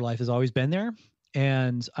the outdoor life has always been there.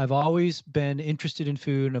 And I've always been interested in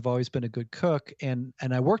food, and I've always been a good cook. And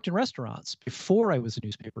I worked in restaurants before I was a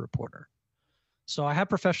newspaper reporter. So I have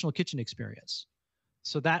professional kitchen experience.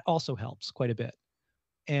 So that also helps quite a bit.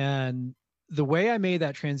 And the way I made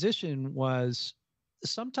that transition was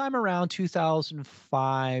sometime around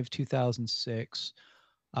 2005, 2006.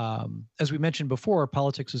 As we mentioned before,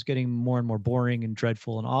 politics was getting more and more boring and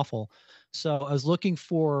dreadful and awful. So I was looking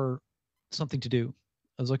for something to do.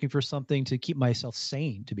 I was looking for something to keep myself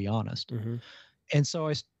sane, to be honest. Mm-hmm. And so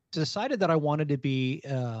I decided that I wanted to be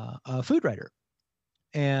a food writer.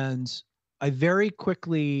 And I very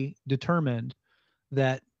quickly determined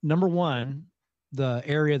that, number one, the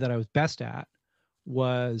area that I was best at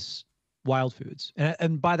was wild foods.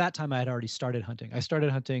 And by that time I had already started hunting. I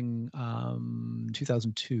started hunting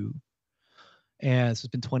 2002, and this has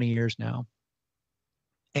been 20 years now.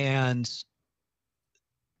 And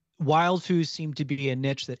wild foods seemed to be a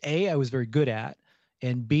niche that A, I was very good at,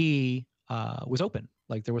 and B, was open.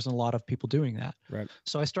 Like, there wasn't a lot of people doing that. Right.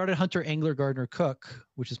 So I started Hunter, Angler, Gardener, Cook,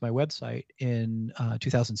 which is my website, in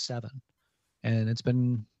 2007. And it's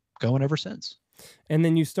been going ever since. And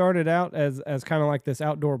then you started out as kind of like this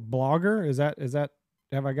outdoor blogger. Is that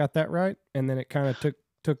have I got that right? And then it kind of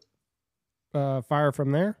took fire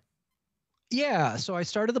from there. Yeah. So I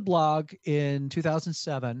started the blog in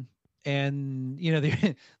 2007, and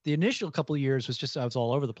the initial couple of years was just, I was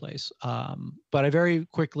all over the place. But I very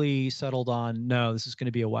quickly settled on, no, this is going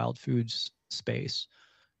to be a wild foods space.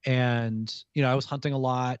 And I was hunting a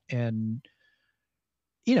lot, and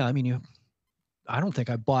I don't think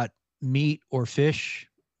I bought meat or fish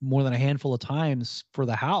more than a handful of times for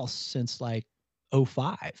the house since like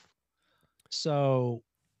 2005. So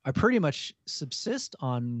I pretty much subsist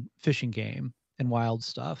on fish and game and wild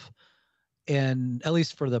stuff, and at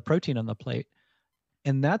least for the protein on the plate.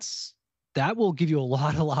 And that will give you a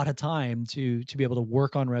lot of time to be able to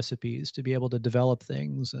work on recipes, to be able to develop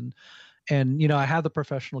things. And I have the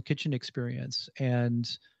professional kitchen experience, and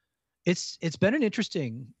it's been an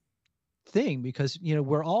interesting thing, because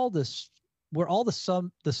we're all the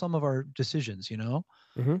sum of our decisions.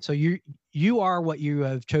 Mm-hmm. So you are what you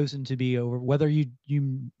have chosen to be, over whether you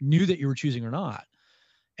knew that you were choosing or not.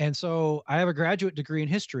 And so I have a graduate degree in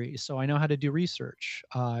history, so I know how to do research.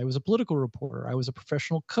 I was a political reporter. I was a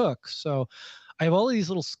professional cook. So I have all of these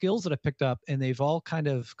little skills that I picked up, and they've all kind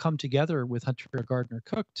of come together with Hunter, Gardener,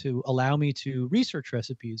 Cook to allow me to research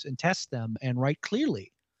recipes and test them and write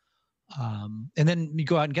clearly. And then you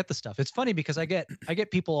go out and get the stuff. It's funny because I get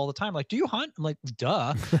people all the time like, "Do you hunt?" I'm like,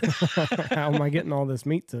 "Duh." How am I getting all this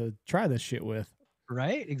meat to try this shit with?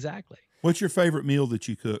 Right? Exactly. What's your favorite meal that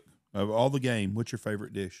you cook of all the game? What's your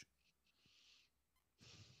favorite dish?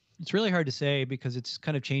 It's really hard to say because it's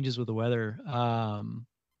kind of changes with the weather.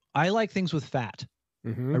 I like things with fat.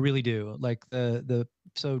 Mm-hmm. I really do. Like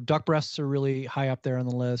so duck breasts are really high up there on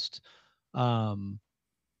the list.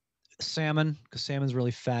 Salmon, because salmon's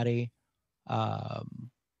really fatty. I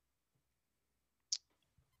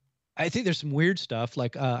think there's some weird stuff.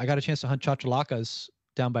 Like I got a chance to hunt chachalacas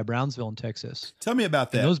down by Brownsville in Texas. Tell me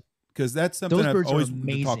about that, because that's something I've always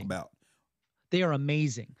wanted to talk about. They are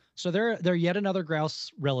amazing. So they're yet another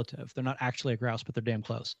grouse relative. They're not actually a grouse, but they're damn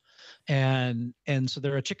close. And so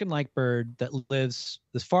they're a chicken-like bird that lives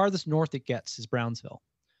the farthest north it gets is Brownsville,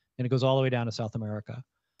 and it goes all the way down to South America.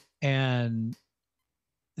 And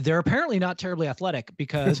they're apparently not terribly athletic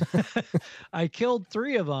because I killed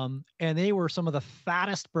 3 of them, and they were some of the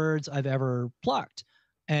fattest birds I've ever plucked.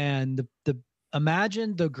 And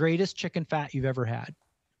imagine the greatest chicken fat you've ever had,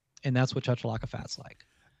 and that's what chachalaca fat's like.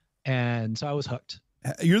 And so I was hooked.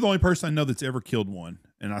 You're the only person I know that's ever killed one,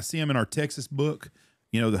 and I see them in our Texas book.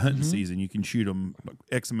 You know, the hunting season, you can shoot them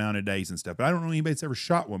X amount of days and stuff. But I don't know anybody that's ever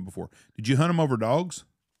shot one before. Did you hunt them over dogs?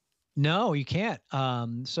 No, you can't.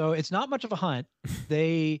 So it's not much of a hunt.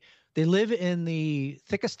 They live in the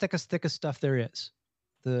thickest stuff there is.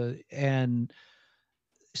 And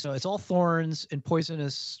so it's all thorns and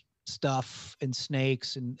poisonous stuff and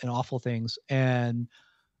snakes and awful things. And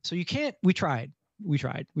so you can't. We tried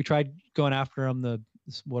going after them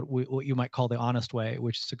what you might call the honest way,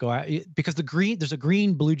 which is to go out because there's a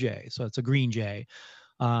green blue jay, so it's a green jay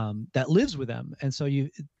that lives with them, and so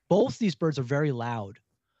both these birds are very loud.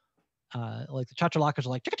 Like the chachalacas are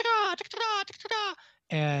like chicka-chicka, chicka-chicka, chicka-chicka,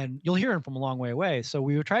 and you'll hear them from a long way away. So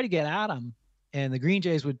we would try to get at them, and the green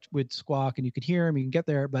jays would squawk, and you could hear them. You can get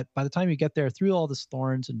there, but by the time you get there, through all this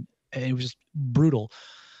thorns and it was just brutal,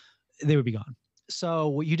 they would be gone. So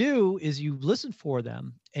what you do is you listen for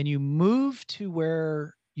them and you move to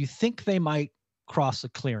where you think they might cross a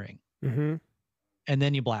clearing, and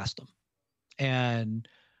then you blast them. And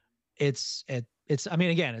it's. I mean,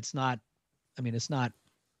 again, it's not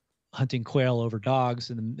hunting quail over dogs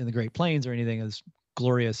in the Great Plains or anything as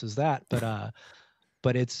glorious as that,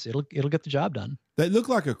 but it'll get the job done. They look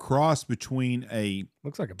like a cross between a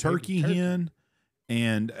turkey hen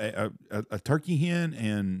and a turkey hen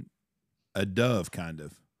and a dove, kind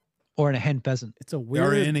of, or in a hen pheasant. It's a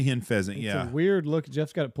weird, or in a hen pheasant. It's yeah, a weird look.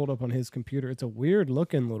 Jeff's got it pulled up on his computer. It's a weird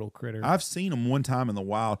looking little critter. I've seen them one time in the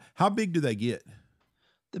wild. How big do they get?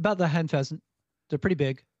 About the hen pheasant. They're pretty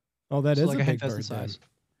big. Oh, that is like a hen big pheasant bird size.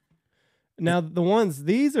 Now the ones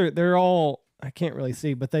they're all, I can't really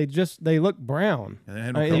see, but they look brown.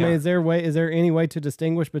 I mean, is there any way to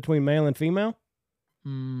distinguish between male and female? I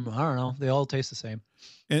don't know. They all taste the same.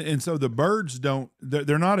 And so the birds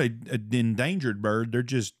they're not an endangered bird. They're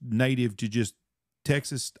just native to just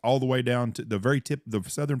Texas, all the way down to the very tip, the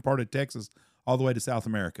southern part of Texas, all the way to South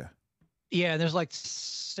America. Yeah, there's like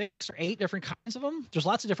 6 or 8 different kinds of them. There's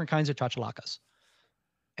lots of different kinds of chachalacas.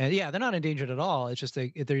 And yeah, they're not endangered at all. It's just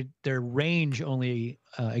their range only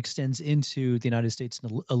extends into the United States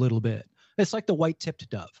a little bit. It's like the white-tipped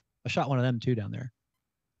dove. I shot one of them too down there.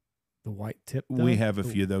 The white-tipped dove? We have a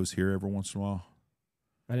few of those here every once in a while.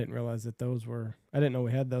 I didn't realize that those were. I didn't know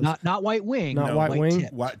we had those. Not white wing. Not white wing.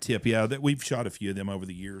 Tip. White tip. Yeah, that we've shot a few of them over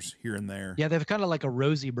the years here and there. Yeah, they've kind of like a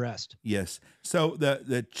rosy breast. Yes. So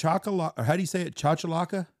the chachalacca. How do you say it?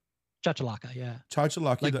 Chachalaca. Chachalaca. Yeah.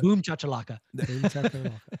 Chachalaca. Like boom chachalaca. Boom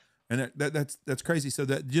chachalaca. And that's crazy. So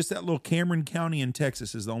that little Cameron County in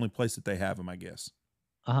Texas is the only place that they have them, I guess.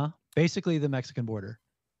 Basically the Mexican border.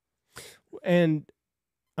 And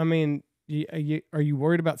I mean, are you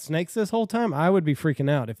worried about snakes this whole time? I would be freaking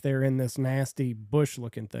out if they're in this nasty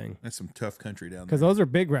bush-looking thing. That's some tough country down there. Because those are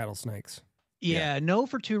big rattlesnakes. Yeah, no,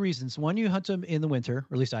 for 2 reasons. One, you hunt them in the winter,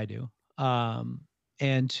 or at least I do.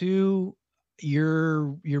 And 2,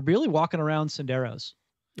 you're really walking around senderos.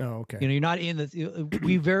 Oh, okay. You're not in the.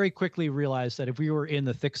 We very quickly realized that if we were in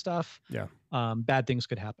the thick stuff, bad things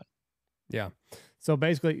could happen. Yeah. So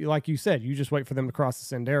basically, like you said, you just wait for them to cross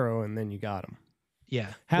the sendero, and then you got them.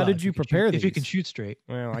 Yeah. How did you prepare these? If you can shoot straight.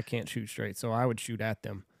 Well, I can't shoot straight, so I would shoot at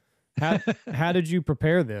them. How did you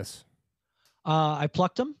prepare this? I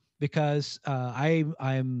plucked them because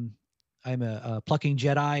I'm a plucking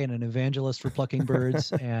Jedi and an evangelist for plucking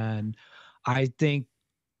birds, and I think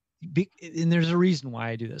and there's a reason why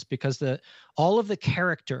I do this, because all of the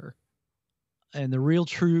character and the real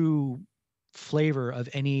true flavor of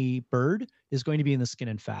any bird is going to be in the skin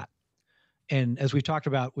and fat. And as we've talked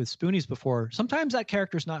about with spoonies before, sometimes that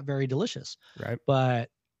character is not very delicious. Right. But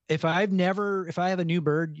if I have a new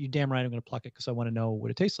bird, you damn right I'm going to pluck it because I want to know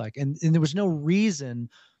what it tastes like. And there was no reason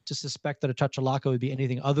to suspect that a chachalaca would be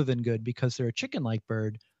anything other than good, because they're a chicken-like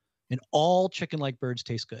bird, and all chicken-like birds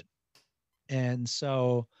taste good. And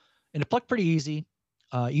so, and it plucked pretty easy,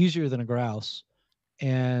 easier than a grouse.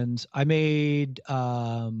 And I made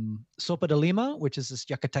sopa de lima, which is this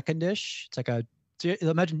Yucatecan dish. It's like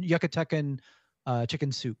imagine Yucatecan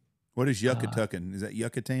chicken soup. What is Yucatan? Is that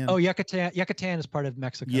Yucatan? Oh, Yucatan is part of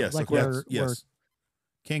Mexico. Yes, like where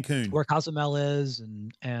Cancun, where Cozumel is,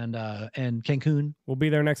 and Cancun. We'll be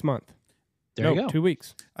there next month. There you go. 2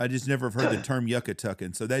 weeks. I just never have heard the term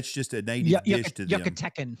Yucatan, so that's just a native dish to them.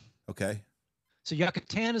 Yucatecan. Okay. So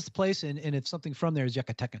Yucatan is the place, and if something from there is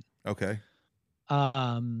Yucatecan. Okay.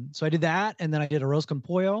 So I did that, and then I did arroz con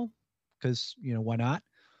pollo, because why not?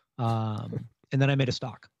 And then I made a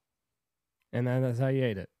stock. And that's how you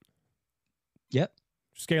ate it. Yep.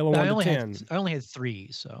 Scale of 1 to 10. I only had 3,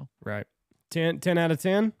 so. Right. 10 out of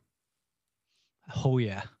 10? Oh,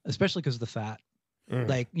 yeah. Especially because of the fat.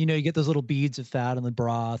 Like, you get those little beads of fat in the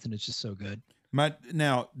broth, and it's just so good.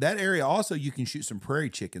 Now, that area also, you can shoot some prairie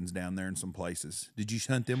chickens down there in some places. Did you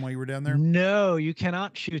hunt them while you were down there? No, you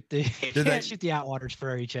cannot shoot the Atwater's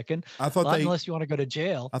prairie chicken. I thought unless you want to go to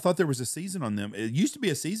jail. I thought there was a season on them. It used to be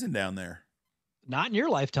a season down there. Not in your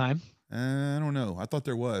lifetime. I don't know. I thought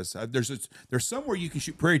there was. There's somewhere you can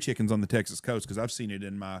shoot prairie chickens on the Texas coast, because I've seen it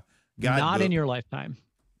in my guidebook. Not in your lifetime.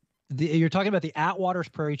 You're talking about the Atwater's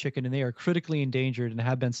prairie chicken, and they are critically endangered and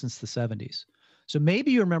have been since the 70s. So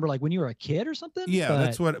maybe you remember, like, when you were a kid or something? Yeah,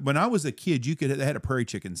 that's what. When I was a kid, they had a prairie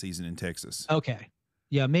chicken season in Texas. Okay.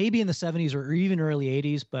 Yeah, maybe in the 70s or even early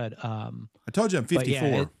 80s, but I told you I'm 54.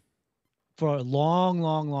 Yeah, for a long,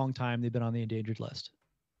 long, long time, they've been on the endangered list.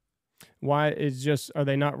 Why? Are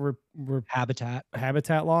they not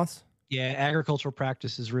habitat loss? Yeah, agricultural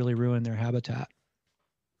practices really ruin their habitat.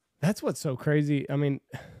 That's what's so crazy. I mean,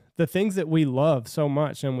 the things that we love so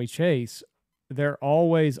much and we chase, they're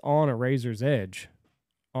always on a razor's edge.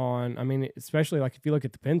 Especially like if you look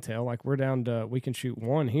at the pintail, like we can shoot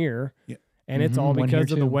one here. Yeah. And it's all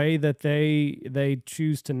because of the way that they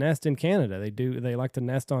choose to nest in Canada. They like to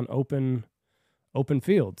nest on open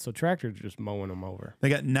fields. So tractors are just mowing them over. They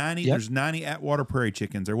got 90. Yep. There's 90 Atwater prairie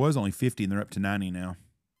chickens. There was only 50, and they're up to 90 now.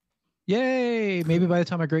 Yay! Maybe by the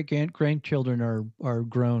time my great grandchildren are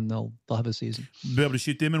grown, they'll have a season. Be able to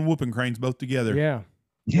shoot them and whooping cranes both together. Yeah.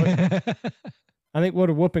 I think what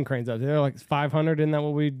are whooping cranes up? They're like 500. Isn't that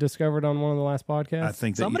what we discovered on one of the last podcasts? I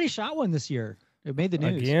think somebody shot one this year. It made the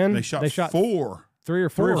news. Again? They shot 4. 3 or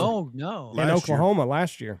 4. Oh no! In Oklahoma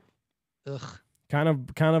last year. Ugh. Kind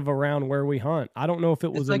of around where we hunt. I don't know if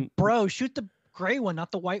it was bro, shoot the gray one,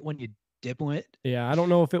 not the white one, you dipwit. Yeah, I don't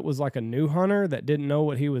know if it was like a new hunter that didn't know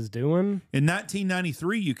what he was doing. In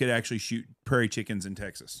 1993, you could actually shoot prairie chickens in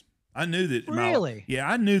Texas. I knew that. Really?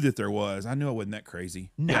 I knew that there was. I knew I wasn't that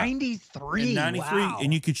crazy. 93. In 93, wow.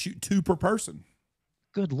 And you could shoot 2 per person.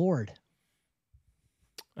 Good Lord.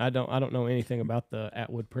 I don't know anything about the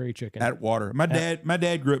Atwood prairie chicken. Atwater. My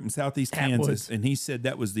dad grew up in southeast Kansas, and he said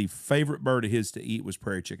that was the favorite bird of his to eat was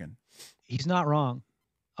prairie chicken. He's not wrong.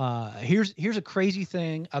 Here's a crazy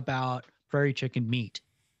thing about prairie chicken meat,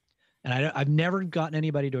 and I've never gotten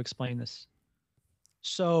anybody to explain this.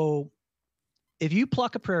 So, if you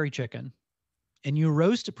pluck a prairie chicken, and you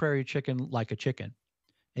roast a prairie chicken like a chicken,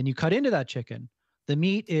 and you cut into that chicken, the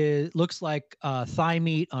meat looks like thigh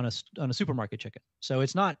meat on a supermarket chicken. So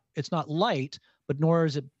it's not light, but nor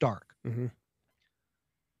is it dark. Mm-hmm.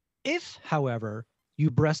 If, however,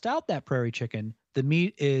 you breast out that prairie chicken, the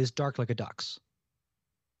meat is dark like a duck's.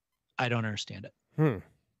 I don't understand it.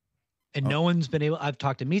 And no one's been able. I've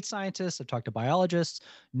talked to meat scientists. I've talked to biologists.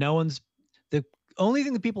 The only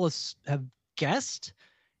thing that people have guessed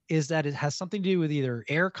is that it has something to do with either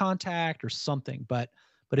air contact or something. But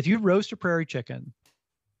if you roast a prairie chicken,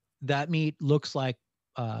 that meat looks like,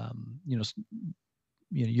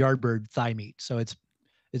 yardbird thigh meat. So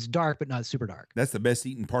it's dark, but not super dark. That's the best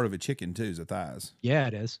eaten part of a chicken too, is the thighs. Yeah,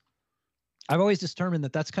 it is. I've always determined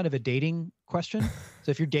that that's kind of a dating question.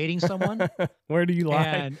 So if you're dating someone, where do you lie?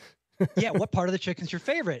 And, yeah, what part of the chicken's your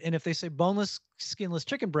favorite? And if they say boneless, skinless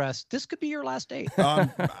chicken breast, this could be your last date.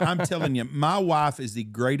 I'm telling you, my wife is the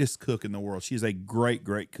greatest cook in the world. She's a great,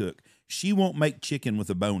 great cook. She won't make chicken with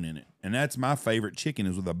a bone in it. And that's my favorite chicken,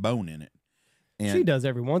 is with a bone in it. And she does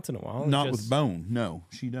every once in a while. not with bone. No,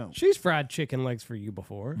 she don't. She's fried chicken legs for you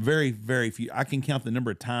before. Very, very few. I can count the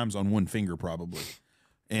number of times on one finger probably.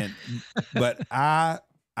 But I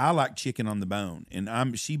like chicken on the bone,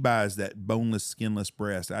 and she buys that boneless, skinless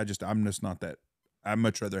breast. I'm just not that. I'd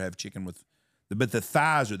much rather have chicken with, but the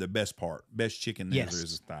thighs are the best part. Best chicken there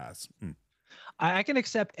is the thighs. I can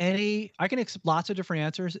accept lots of different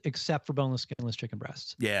answers except for boneless, skinless chicken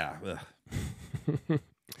breasts. Yeah.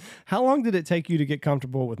 How long did it take you to get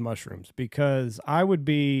comfortable with mushrooms? Because I would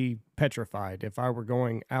be petrified if I were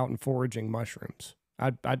going out and foraging mushrooms.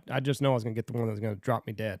 I just know I was going to get the one that was going to drop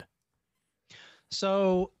me dead.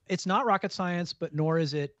 So it's not rocket science, but nor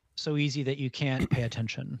is it so easy that you can't pay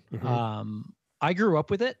attention. I grew up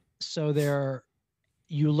with it, so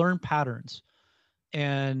you learn patterns,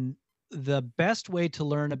 and the best way to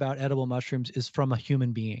learn about edible mushrooms is from a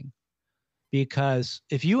human being. Because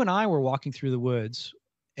if you and I were walking through the woods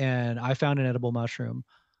and I found an edible mushroom,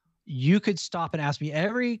 you could stop and ask me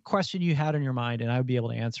every question you had in your mind, and I would be able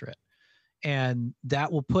to answer it. And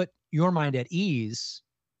that will put your mind at ease,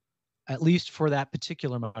 at least for that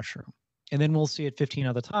particular mushroom. And then we'll see it 15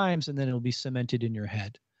 other times, and then it'll be cemented in your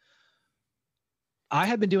head. I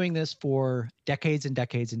have been doing this for decades and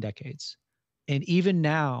decades and decades. And even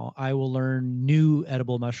now, I will learn new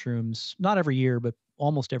edible mushrooms, not every year, but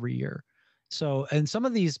almost every year. So, and some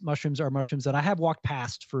of these mushrooms are mushrooms that I have walked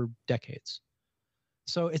past for decades.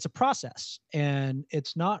 So it's a process, and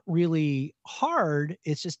it's not really hard.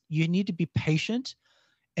 It's just you need to be patient.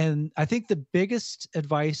 And I think the biggest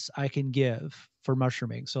advice I can give for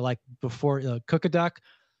mushrooming, so like before cook a duck,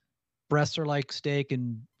 breasts are like steak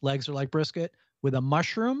and legs are like brisket. With a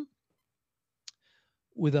mushroom,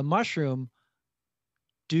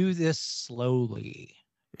 do this slowly.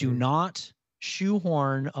 Do not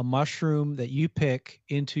shoehorn a mushroom that you pick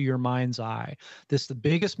into your mind's eye. This is the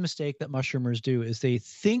biggest mistake that mushroomers do, is they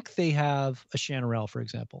think they have a chanterelle, for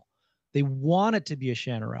example. They want it to be a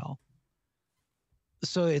chanterelle.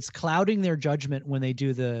 So it's clouding their judgment when they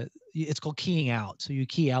do it's called keying out. So you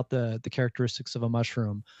key out the characteristics of a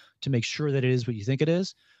mushroom to make sure that it is what you think it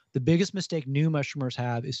is. The biggest mistake new mushroomers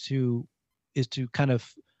have is to kind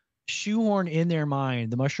of shoehorn in their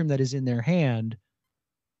mind the mushroom that is in their hand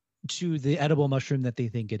to the edible mushroom that they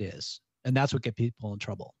think it is. And that's what gets people in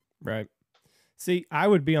trouble. Right. See, I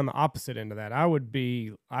would be on the opposite end of that. I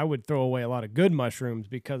would throw away a lot of good mushrooms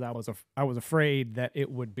because I was afraid that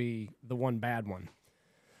it would be the one bad one.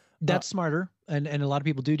 That's smarter. And a lot of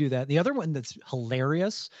people do that. The other one that's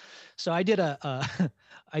hilarious. So I did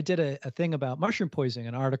a thing about mushroom poisoning,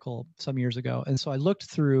 an article some years ago. And so I looked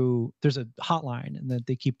through, there's a hotline and that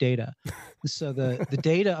they keep data. So the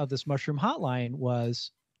data of this mushroom hotline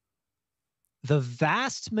was the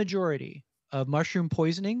vast majority of mushroom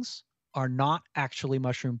poisonings are not actually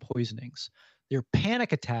mushroom poisonings. They're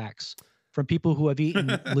panic attacks from people who have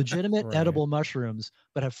eaten legitimate edible mushrooms,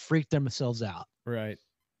 but have freaked themselves out. Right.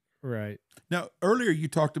 Right. Now, earlier you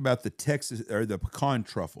talked about the Texas or the pecan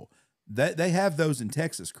truffle. They have those in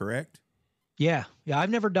Texas, correct? Yeah.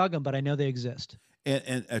 I've never dug them, but I know they exist.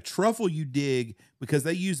 And a truffle you dig because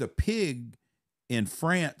they use a pig in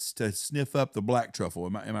France to sniff up the black truffle.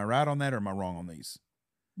 Am I right on that, or am I wrong on these?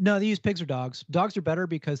 No, they use pigs or dogs. Dogs are better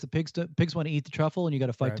because the pigs want to eat the truffle, and you got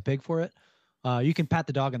to fight the pig for it. You can pat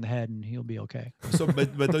the dog on the head and he'll be okay. So,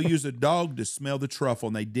 but they'll use a dog to smell the truffle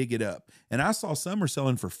and they dig it up. And I saw some are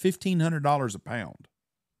selling for $1,500 a pound.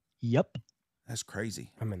 Yep. That's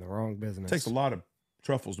crazy. I'm in the wrong business. It takes a lot of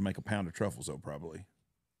truffles to make a pound of truffles, though, probably.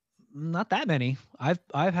 Not that many. I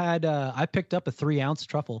picked up a 3-ounce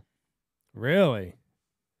truffle. Really?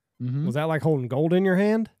 Mm-hmm. Was that like holding gold in your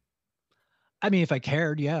hand? I mean, if I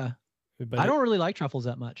cared, yeah. But I don't really like truffles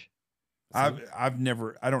that much. I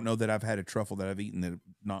don't know that I've had a truffle that I've eaten that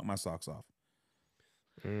knocked my socks off.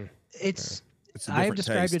 I've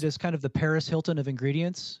described it as kind of the Paris Hilton of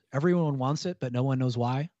ingredients. Everyone wants it, but no one knows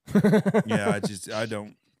why. Yeah,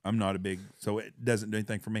 I'm not a big, so it doesn't do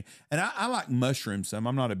anything for me. And I like mushrooms some.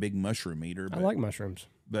 I'm not a big mushroom eater. I like mushrooms.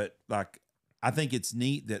 But like, I think it's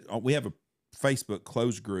neat that we have a Facebook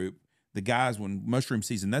closed group. The guys, when mushroom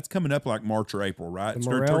season, that's coming up like March or April, right? It's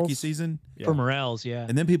their turkey season. Yeah. For morels, yeah.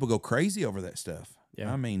 And then people go crazy over that stuff.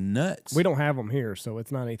 Yeah. I mean, nuts. We don't have them here, so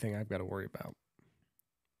it's not anything I've got to worry about.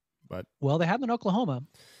 But well, they have them in Oklahoma.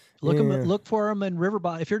 Look for them in river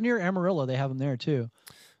bottom. If you're near Amarillo, they have them there too.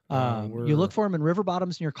 You look for them in river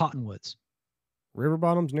bottoms near cottonwoods. River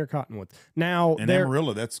bottoms near cottonwoods. Now, in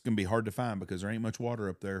Amarillo, that's going to be hard to find because there ain't much water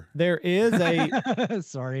up there. There is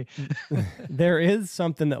sorry. There is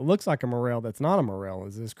something that looks like a morel that's not a morel.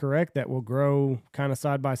 Is this correct? That will grow kind of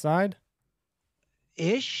side by side?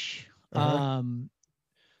 Ish.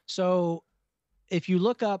 So if you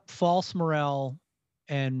look up false morel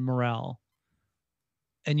and morel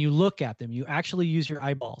and you look at them, you actually use your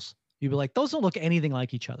eyeballs. You'd be like, those don't look anything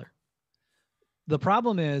like each other. The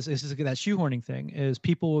problem is that shoehorning thing is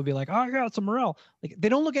people will be like, oh yeah, it's a morel. Like they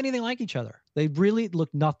don't look anything like each other. They really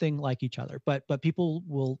look nothing like each other. But people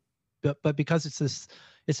will, but because it's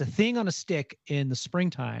a thing on a stick in the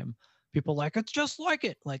springtime, people like, it's just like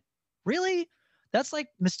it. Like, really? That's like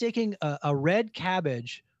mistaking a red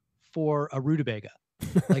cabbage for a rutabaga.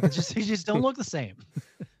 Like it's just, they just don't look the same.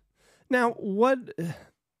 Now,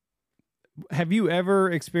 have you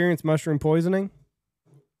ever experienced mushroom poisoning?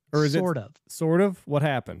 Or is sort of? What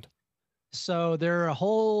happened? So there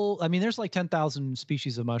are there's like 10,000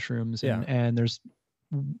 species of mushrooms and there's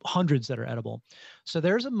hundreds that are edible. So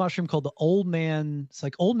there's a mushroom called the old man. It's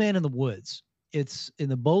like old man in the woods. It's in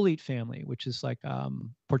the bolete family, which is like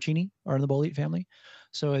porcini are in the bolete family.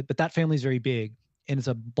 So, but that family is very big. And it's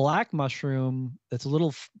a black mushroom that's a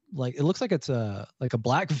little like, it looks like it's like a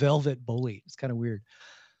black velvet bolete. It's kind of weird.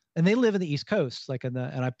 And they live in the East Coast, and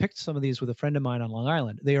I picked some of these with a friend of mine on Long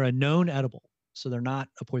Island. They are a known edible, so they're not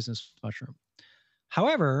a poisonous mushroom.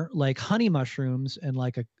 However, like honey mushrooms and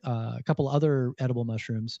like a couple other edible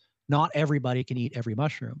mushrooms, not everybody can eat every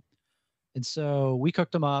mushroom. And so we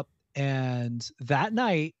cooked them up, and that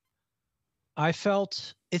night I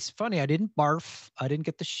felt, it's funny, I didn't barf, I didn't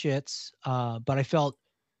get the shits, but I felt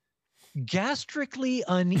gastrically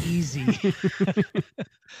uneasy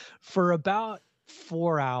for about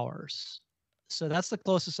 4 hours. So that's the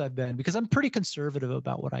closest I've been because I'm pretty conservative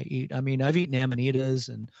about what I eat. I mean, I've eaten amanitas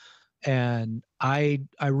and I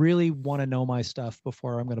really want to know my stuff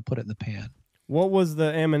before I'm going to put it in the pan. What was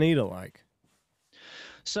the amanita like?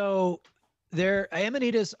 So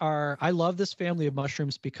amanitas I love this family of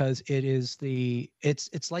mushrooms because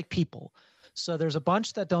it's like people. So there's a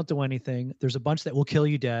bunch that don't do anything. There's a bunch that will kill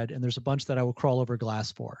you dead. And there's a bunch that I will crawl over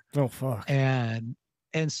glass for. Oh, fuck.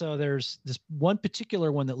 And so there's this one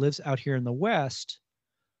particular one that lives out here in the West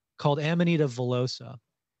called Amanita villosa.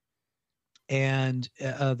 And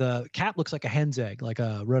the cap looks like a hen's egg, like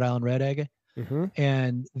a Rhode Island red egg. Mm-hmm.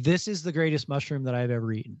 And this is the greatest mushroom that I've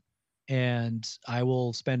ever eaten. And I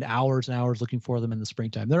will spend hours and hours looking for them in the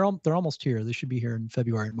springtime. They're almost here. They should be here in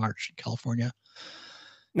February and March in California.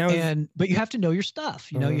 Now, but you have to know your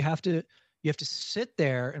stuff. You know, you have to sit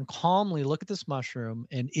there and calmly look at this mushroom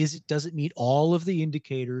and does it meet all of the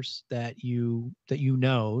indicators that you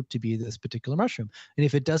know to be this particular mushroom? And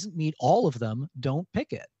if it doesn't meet all of them, don't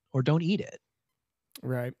pick it or don't eat it.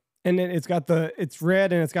 Right. And then it's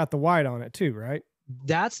red and it's got the white on it too, right?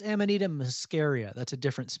 That's Amanita muscaria. That's a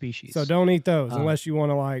different species. So don't eat those unless you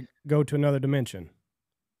want to like go to another dimension.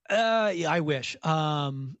 Yeah, I wish.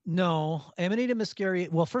 No, Amanita muscaria.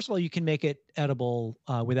 Well, first of all, you can make it edible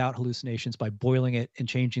without hallucinations by boiling it and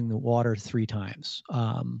changing the water 3 times.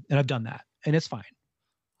 And I've done that, and it's fine.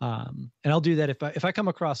 And I'll do that if I come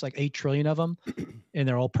across like 8 trillion of them, and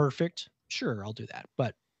they're all perfect. Sure, I'll do that.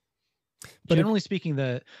 But generally speaking,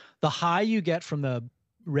 the high you get from the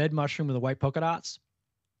red mushroom with the white polka dots,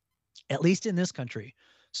 at least in this country.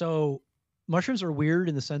 So mushrooms are weird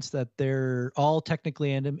in the sense that they're all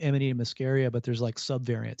technically Amanita muscaria, but there's like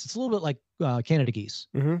subvariants. It's a little bit like Canada geese.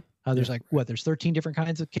 Mm-hmm. There's there's 13 different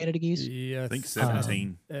kinds of Canada geese. Yeah, I think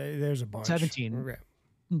 17. There's a bunch. 17. Okay.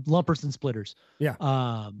 Lumpers and splitters.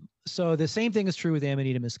 Yeah. So the same thing is true with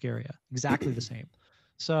Amanita muscaria. Exactly the same.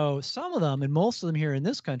 So some of them, and most of them here in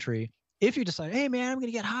this country, if you decide, hey man, I'm going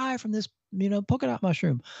to get high from this, polka dot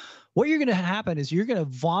mushroom, what you're going to happen is you're going to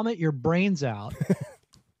vomit your brains out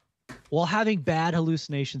while having bad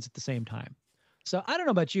hallucinations at the same time. So I don't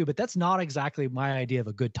know about you, but that's not exactly my idea of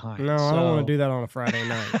a good time. No, I don't want to do that on a Friday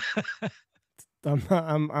night.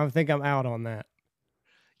 I think I'm out on that.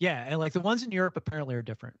 Yeah, and like the ones in Europe apparently are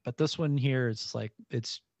different, but this one here is like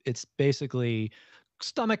it's basically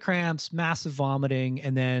stomach cramps, massive vomiting,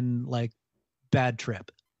 and then like bad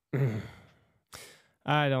trip.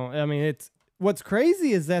 It's what's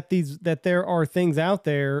crazy is that there are things out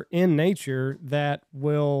there in nature that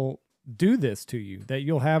will do this to you, that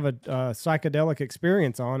you'll have a psychedelic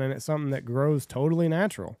experience on, and it's something that grows totally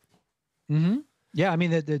natural. Mm-hmm. Yeah, I mean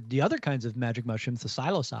the other kinds of magic mushrooms, the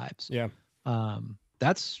psilocybes. Yeah,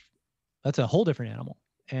 that's a whole different animal,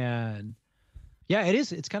 and yeah, it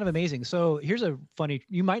is. It's kind of amazing. So here's a funny.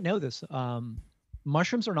 You might know this.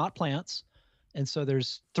 Mushrooms are not plants. And so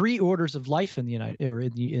there's 3 orders of life in the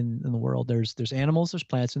in the world. There's animals, there's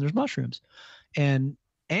plants, and there's mushrooms. And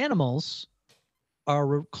animals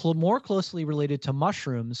are more closely related to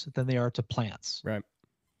mushrooms than they are to plants. Right.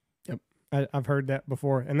 Yep. I've heard that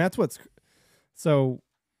before. And that's so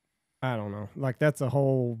I don't know. Like that's a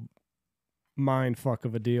whole mind fuck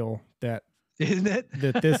of a deal that Isn't it?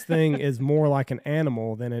 that this thing is more like an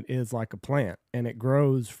animal than it is like a plant, and it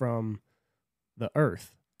grows from the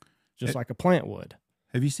earth, just like a plant would.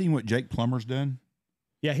 Have you seen what Jake Plummer's done?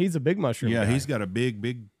 Yeah, he's a big mushroom guy. He's got a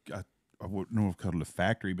big, I wouldn't know if called it a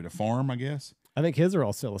factory, but a farm, I guess. I think his are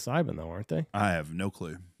all psilocybin, though, aren't they? I have no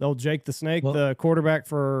clue. The old Jake the Snake, the quarterback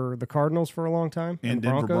for the Cardinals for a long time, and the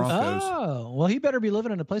Denver Broncos. Oh, well, he better be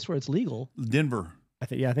living in a place where it's legal. Denver. I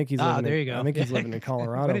think he's living there you go. I think he's living in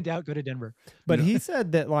Colorado. When in doubt, go to Denver. But he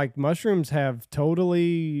said that like mushrooms have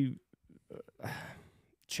totally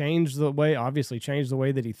changed the way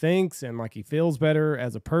that he thinks, and like he feels better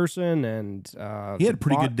as a person, and he had a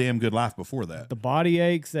pretty damn good life before that. The body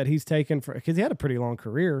aches that he's taken because he had a pretty long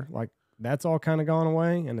career, like that's all kind of gone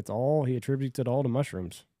away, and he attributes it all to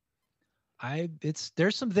mushrooms.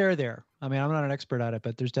 There's some there. I mean, I'm not an expert at it,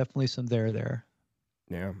 but there's definitely some there.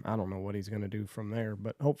 Yeah, I don't know what he's going to do from there,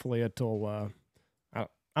 but hopefully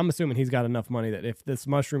I'm assuming he's got enough money that if this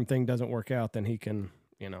mushroom thing doesn't work out, then he can,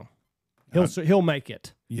 he'll make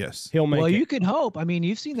it. Yes. He'll make it. Well, you can hope. I mean,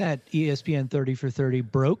 you've seen that ESPN 30 for 30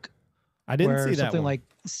 broke. I didn't see that something one. like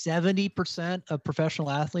 70% of professional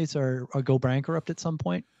athletes are go bankrupt at some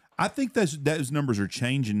point. I think those numbers are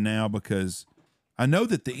changing now because I know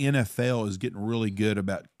that the NFL is getting really good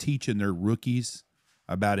about teaching their rookies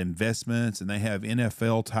about investments, and they have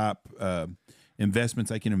NFL type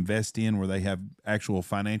investments they can invest in where they have actual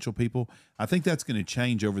financial people. I think that's going to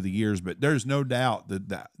change over the years, but there's no doubt that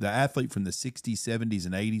the athlete from the 60s, 70s,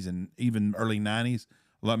 and 80s, and even early 90s,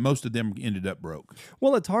 most of them ended up broke.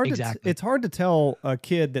 Well, it's hard to tell a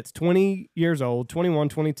kid that's 20 years old, 21,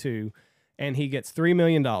 22, and he gets $3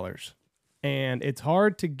 million. And it's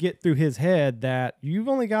hard to get through his head that you've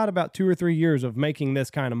only got about 2 or 3 years of making this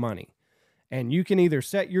kind of money. And you can either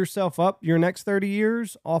set yourself up your next 30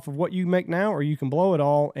 years off of what you make now, or you can blow it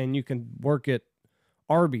all and you can work at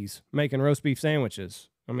Arby's making roast beef sandwiches.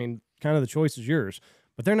 I mean, kind of the choice is yours.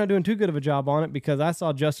 But they're not doing too good of a job on it because I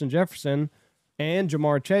saw Justin Jefferson and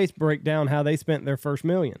Jamar Chase break down how they spent their first $1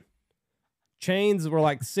 million. Chains were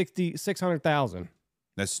like 600,000.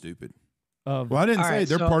 That's stupid. Well, I didn't say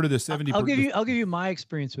they're part of the 70%. I'll give you my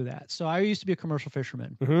experience with that. So I used to be a commercial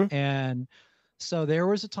fisherman, and so there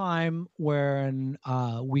was a time when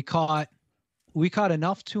we caught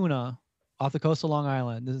enough tuna off the coast of Long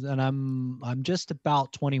Island, and I'm just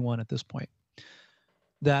about 21 at this point,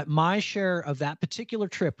 that my share of that particular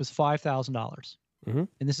trip was $5,000, and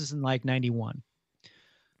this is in like 91.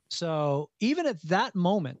 So even at that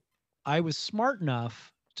moment, I was smart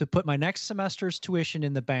enough to put my next semester's tuition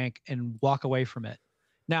in the bank and walk away from it.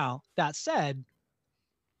 Now, that said,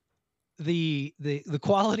 the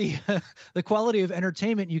quality the quality of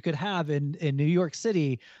entertainment you could have in New York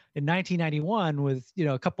City in 1991 with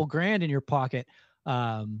a couple grand in your pocket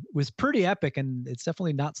was pretty epic, and it's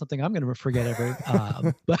definitely not something I'm going to forget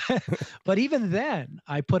ever. But even then,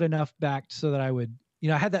 I put enough back so that I would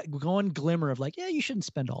I had that going glimmer of like, yeah, you shouldn't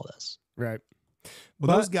spend all this. Right.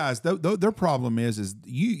 Well, those guys, their problem is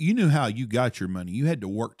you knew how you got your money. You had to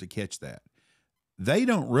work to catch that. They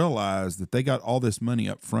don't realize that they got all this money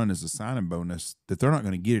up front as a signing bonus, that they're not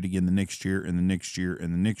going to get it again the next year and the next year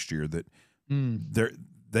and the next year. That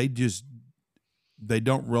they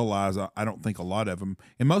don't realize, I don't think a lot of them,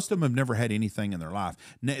 and most of them have never had anything in their life.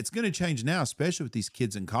 Now, it's going to change now, especially with these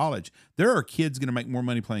kids in college. There are kids going to make more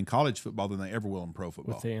money playing college football than they ever will in pro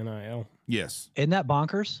football. With the NIL. Yes. Isn't that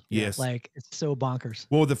bonkers? Yes. Like, it's so bonkers.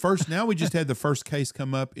 Well, now we just had the first case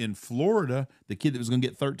come up in Florida, the kid that was going to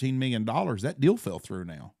get $13 million. That deal fell through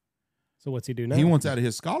now. So what's he do now? He wants out of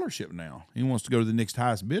his scholarship now. He wants to go to the next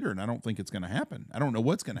highest bidder, and I don't think it's going to happen. I don't know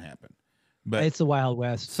what's going to happen. But it's the Wild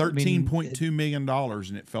West. $13.2 million,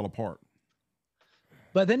 and it fell apart.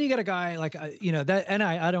 But then you get a guy like that, and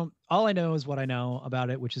I don't. All I know is what I know about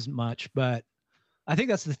it, which isn't much. But I think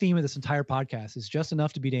that's the theme of this entire podcast: is just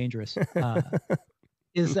enough to be dangerous.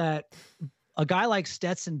 Is that a guy like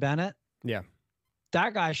Stetson Bennett? Yeah,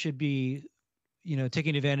 that guy should be,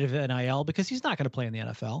 taking advantage of NIL because he's not going to play in the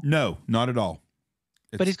NFL. No, not at all.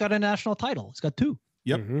 But he's got a national title. He's got 2.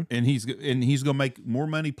 Yep, and he's going to make more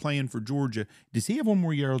money playing for Georgia. Does he have one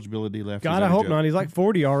more year eligibility left? God, I hope not. He's like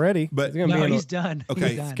 40 already. But he's done.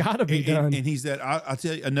 Okay, he's got to be done. And he's that. I'll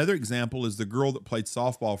tell you another example is the girl that played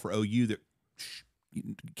softball for OU that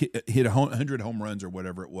hit 100 home runs or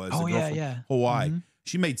whatever it was. Oh the girl from yeah. Hawaii. Mm-hmm.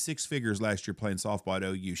 She made 6 figures last year playing softball at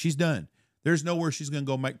OU. She's done. There's nowhere she's going to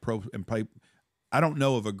go make pro and play. I don't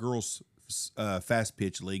know of a girls' fast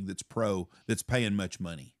pitch league that's pro that's paying much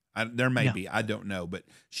money. There may be, I don't know, but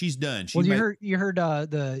she's done. You heard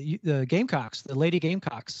the Gamecocks, the Lady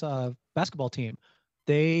Gamecocks basketball team.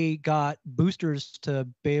 They got boosters to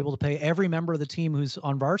be able to pay every member of the team who's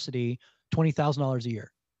on varsity $20,000 a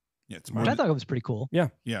year. Yeah, it's Which I thought it was pretty cool. Yeah.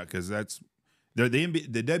 Yeah, because that's the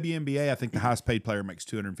WNBA. I think the highest paid player makes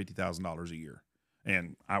 $250,000 a year,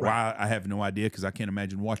 and I have no idea because I can't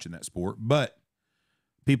imagine watching that sport. But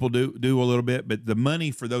people do a little bit. But the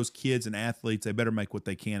money for those kids and athletes, they better make what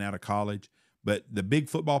they can out of college. But the big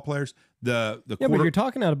football players, but you're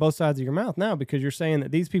talking out of both sides of your mouth now because you're saying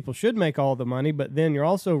that these people should make all the money, but then you're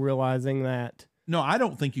also realizing that. No, I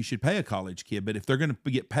don't think you should pay a college kid, but if they're going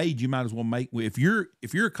to get paid, you might as well make. If you're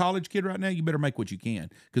a college kid right now, you better make what you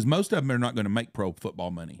can because most of them are not going to make pro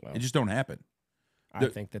football money. Well, it just don't happen. I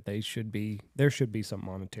think that there should be some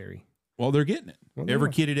monetary. Well, they're getting it. Well,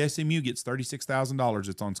 Every kid at SMU gets $36,000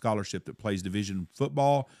 that's on scholarship that plays Division I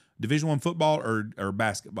football or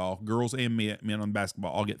basketball. Girls and men on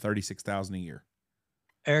basketball all get $36,000 a year.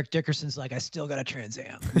 Eric Dickerson's like, I still got a Trans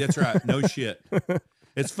Am. That's right. No shit.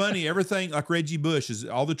 It's funny. Everything like Reggie Bush is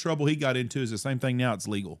all the trouble he got into is the same thing now. It's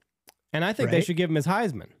legal. And I think they should give him his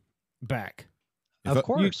Heisman back. Of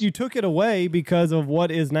course. You took it away because of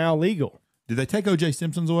what is now legal. Did they take O.J.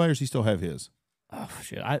 Simpson's away or does he still have his? Oh,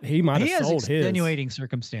 shit. He might have sold his. He has extenuating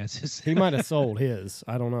circumstances. He might have sold his.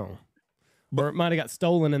 I don't know. Or it might have got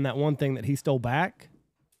stolen in that one thing that he stole back.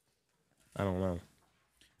 I don't know.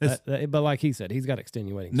 But like he said, he's got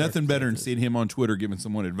extenuating nothing better than seeing him on Twitter giving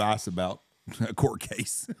someone advice about a court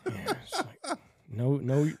case. Yeah, it's like,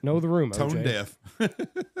 know the room, Tone OJ. deaf.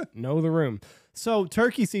 Know the room. So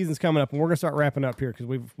turkey season's coming up, and we're gonna start wrapping up here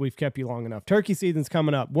because we've kept you long enough. Turkey season's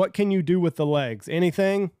coming up. What can you do with the legs?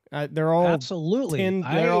 Anything? They're all absolutely.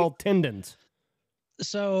 They're all tendons.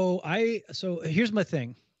 So here's my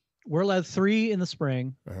thing. We're allowed 3 in the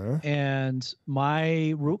spring, and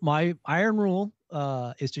my iron rule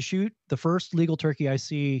is to shoot the first legal turkey I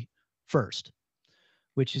see first,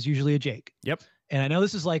 which is usually a Jake. Yep. And I know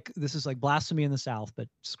this is like blasphemy in the South, but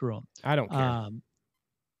screw them. I don't care.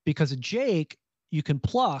 Because a Jake you can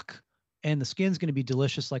pluck, and the skin's going to be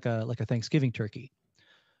delicious like a Thanksgiving turkey.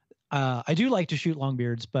 I do like to shoot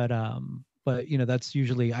longbeards, but you know that's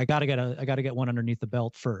usually I gotta get one underneath the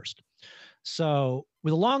belt first. So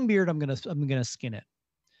with a long beard, I'm gonna skin it.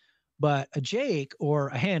 But a Jake or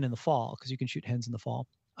a hen in the fall, because you can shoot hens in the fall,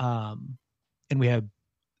 and we have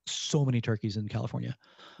so many turkeys in California.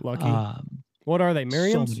 Lucky. What are they?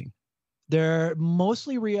 Merriams? So many. They're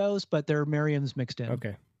mostly Rios, but they're Merriams mixed in.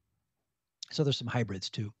 Okay. So there's some hybrids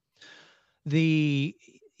too.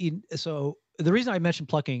 So the reason I mentioned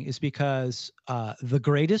plucking is because the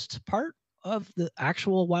greatest part of the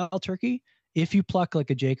actual wild turkey, if you pluck like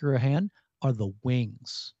a Jake or a hen, are the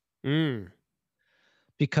wings.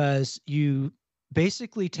 Because you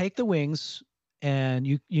basically take the wings and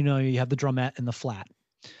you have the drumette and the flat,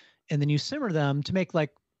 and then you simmer them to make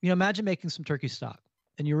imagine making some turkey stock,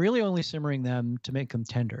 and you're really only simmering them to make them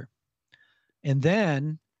tender, and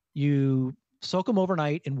then you soak them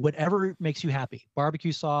overnight in whatever makes you happy,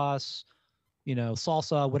 barbecue sauce,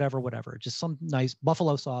 salsa, whatever, just some nice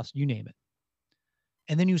buffalo sauce, you name it,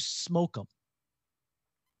 and then you smoke them.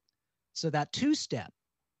 So that 2-step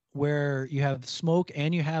where you have smoke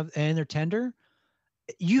and they're tender,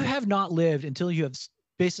 you have not lived until you have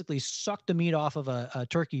basically sucked the meat off of a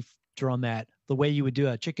turkey drumette the way you would do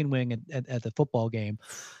a chicken wing at the football game.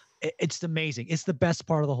 It's amazing. It's the best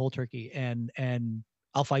part of the whole turkey, and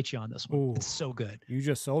I'll fight you on this one. Ooh, it's so good. You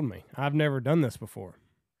just sold me. I've never done this before.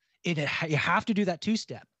 You have to do that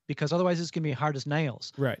 2-step because otherwise it's going to be hard as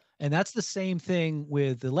nails. Right. And that's the same thing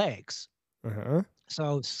with the legs.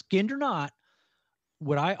 So skinned or not,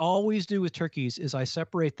 what I always do with turkeys is I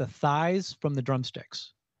separate the thighs from the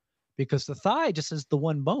drumsticks, because the thigh just is the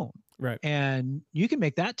one bone. Right. And you can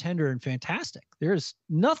make that tender and fantastic. There's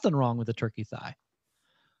nothing wrong with the turkey thigh.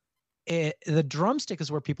 The drumstick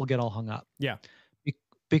is where people get all hung up. Yeah.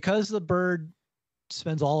 Because the bird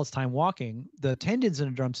spends all its time walking, the tendons in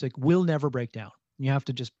a drumstick will never break down. You have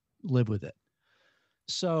to just live with it.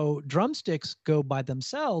 So drumsticks go by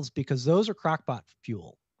themselves because those are crockpot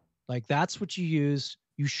fuel. Like that's what you use.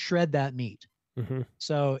 You shred that meat.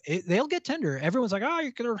 So they'll get tender. Everyone's like, oh,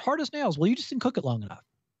 they're hard as nails. Well, you just didn't cook it long enough.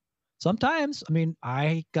 Sometimes,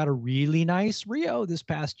 I got a really nice Rio this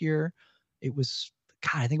past year. It was,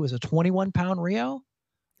 I think it was a 21-pound Rio,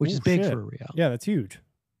 which is big for a Rio. Yeah, that's huge.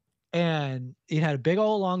 And it had a big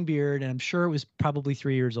old long beard, and I'm sure it was probably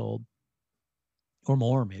 3 years old or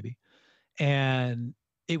more maybe. And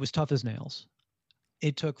it was tough as nails.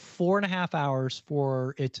 It took 4.5 hours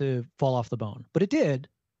for it to fall off the bone, but it did.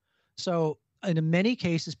 So in many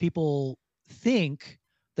cases, people think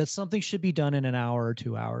that something should be done in an hour or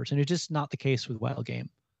 2 hours, and it's just not the case with wild game.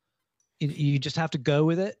 You just have to go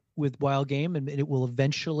with it with wild game, and it will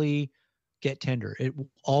eventually get tender. It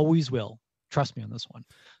always will. Trust me on this one.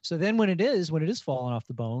 So then when it is falling off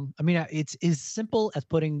the bone, I mean, it's as simple as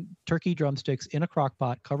putting turkey drumsticks in a crock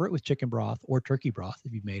pot, cover it with chicken broth or turkey broth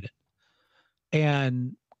if you've made it,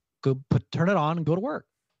 and turn it on and go to work.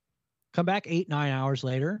 Come back 8-9 hours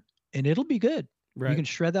later, and it'll be good. Right. You can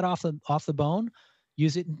shred that off the bone,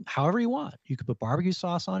 use it however you want. You can put barbecue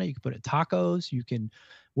sauce on it. You can put it in tacos.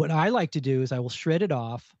 What I like to do is I will shred it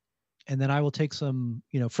off, and then I will take some,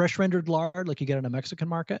 fresh rendered lard like you get in a Mexican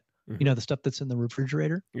market, the stuff that's in the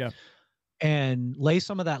refrigerator. Yeah. And lay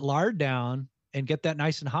some of that lard down and get that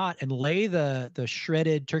nice and hot, and lay the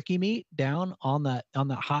shredded turkey meat down on that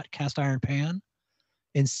hot cast iron pan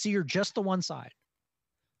and sear just the one side,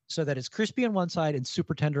 so that it's crispy on one side and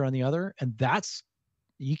super tender on the other. And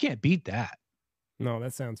you can't beat that. No,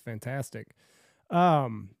 that sounds fantastic.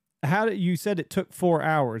 You said it took 4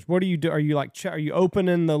 hours. What do you do? Are you are you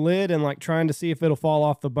opening the lid and like trying to see if it'll fall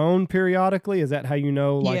off the bone periodically? Is that how you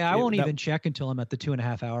know? I won't even check until I'm at the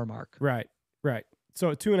 2.5 hour mark. Right.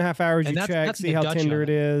 So at 2.5 hours, you check, see how tender it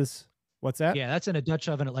is. What's that? Yeah, that's in a Dutch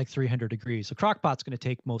oven at like 300 degrees. The crock pot's going to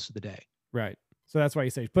take most of the day. Right. So that's why you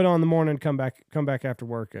say put it on in the morning, come back after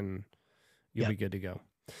work, and you'll be good to go.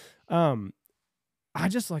 I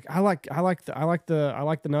like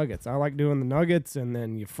the nuggets. I like doing the nuggets, and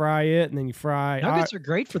then you fry it, and then you fry. Nuggets are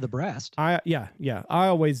great for the breast. I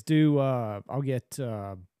always do. I'll get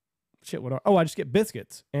I just get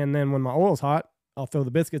biscuits, and then when my oil's hot, I'll throw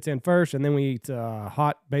the biscuits in first, and then we eat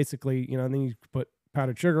hot, basically. And then you put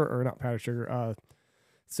powdered sugar, or not powdered sugar,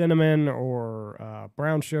 cinnamon or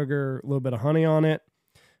brown sugar, a little bit of honey on it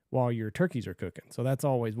while your turkeys are cooking. So that's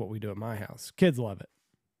always what we do at my house. Kids love it.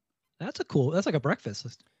 That's like a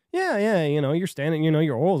breakfast. Yeah. You're standing,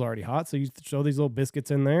 your oil's already hot. So you throw these little biscuits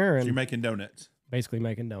in there. And so you're making donuts. Basically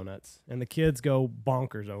making donuts. And the kids go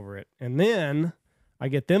bonkers over it. And then I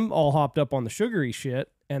get them all hopped up on the sugary shit.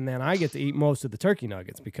 And then I get to eat most of the turkey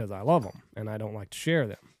nuggets because I love them and I don't like to share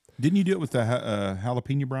them. Didn't you do it with the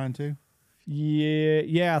jalapeno brine too?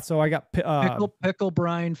 Yeah. So I got pickle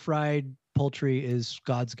brine fried poultry is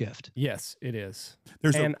God's gift. Yes, it is.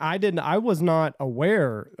 I was not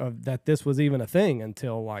aware of that this was even a thing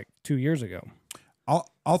until like 2 years ago.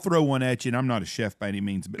 I'll throw one at you, and I'm not a chef by any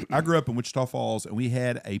means, but I grew up in Wichita Falls, and we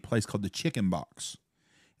had a place called the Chicken Box,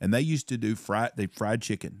 and they used to do fried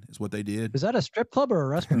chicken is what they did. Is that a strip club or a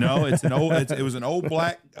restaurant? No, it was an old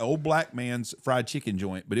black man's fried chicken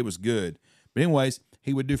joint, but it was good. But anyways,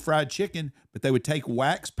 he would do fried chicken, but they would take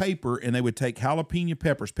wax paper and they would take jalapeno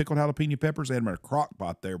peppers, pickled jalapeno peppers. They had them in a crock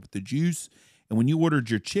pot there with the juice. And when you ordered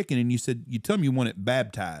your chicken and you tell them you want it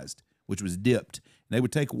baptized, which was dipped, and they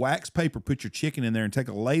would take wax paper, put your chicken in there and take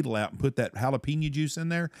a ladle out and put that jalapeno juice in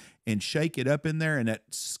there and shake it up in there. And that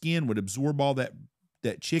skin would absorb all that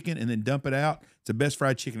chicken and then dump it out. It's the best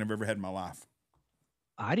fried chicken I've ever had in my life.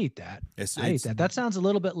 I'd eat that. I'd eat that. That sounds a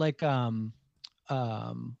little bit like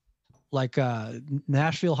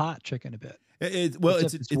Nashville hot chicken a bit. It's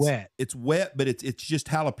wet. It's wet, but it's just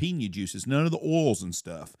jalapeno juice. It's none of the oils and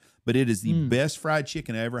stuff. But it is the best fried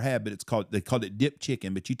chicken I ever had. But they called it dipped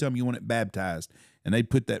chicken. But you tell them you want it baptized, and they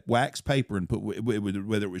put that wax paper and put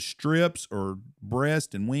whether it was strips or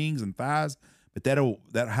breast and wings and thighs. But that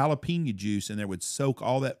jalapeno juice in there would soak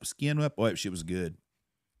all that skin up. Oh, that shit was good.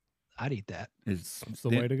 I'd eat that. It's the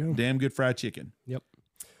way to go. Damn good fried chicken. Yep.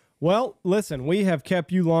 Well, listen, we have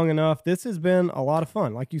kept you long enough. This has been a lot of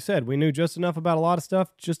fun. Like you said, we knew just enough about a lot of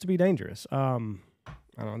stuff just to be dangerous. I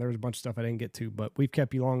don't know. There was a bunch of stuff I didn't get to, but we've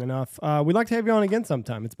kept you long enough. We'd like to have you on again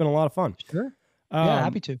sometime. It's been a lot of fun. Sure. Yeah,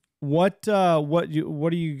 happy to. What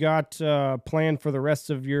do you got planned for the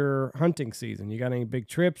rest of your hunting season? You got any big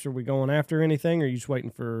trips? Are we going after anything, or are you just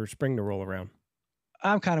waiting for spring to roll around?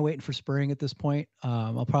 I'm kind of waiting for spring at this point.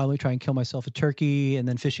 I'll probably try and kill myself a turkey, and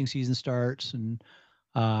then fishing season starts, and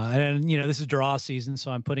this is draw season,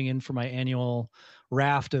 so I'm putting in for my annual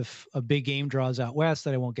raft of big game draws out west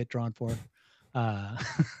that I won't get drawn for.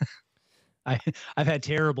 I've had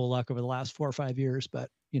terrible luck over the last 4 or 5 years, but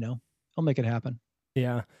I'll make it happen.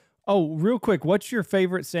 Yeah. Oh, real quick, what's your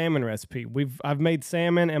favorite salmon recipe? I've made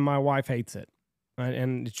salmon and my wife hates it,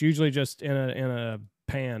 and it's usually just in a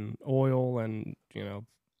pan, oil, and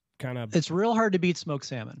kind of. It's real hard to beat smoked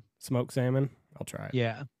salmon. Smoked salmon, I'll try it.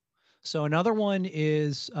 Yeah. So another one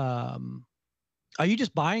is, are you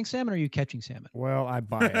just buying salmon or are you catching salmon? Well, I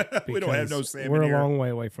buy it. We don't have no salmon We're here. a long way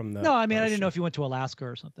away from the. No, I mean, I didn't know if you went to Alaska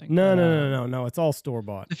or something. No. It's all store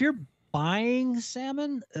bought. If you're buying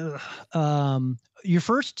salmon, your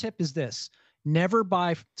first tip is this: never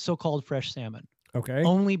buy so-called fresh salmon. Okay.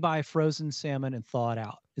 Only buy frozen salmon and thaw it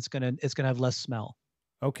out. It's gonna have less smell.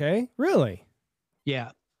 Okay. Really? Yeah,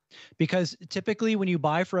 because typically when you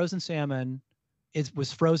buy frozen salmon, it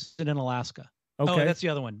was frozen in Alaska. Okay. Oh, that's the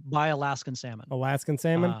other one. Buy Alaskan salmon. Alaskan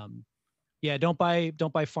salmon. Yeah, don't buy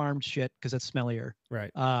farmed shit because it's smellier.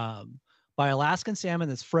 Right. Buy Alaskan salmon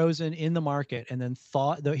that's frozen in the market, and then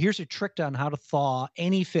thaw. Here's a trick on how to thaw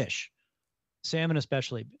any fish, salmon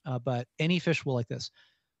especially, but any fish will like this.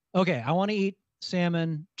 Okay, I want to eat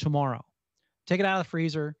salmon tomorrow. Take it out of the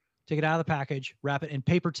freezer, take it out of the package, wrap it in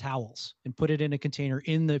paper towels, and put it in a container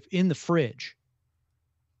in the fridge.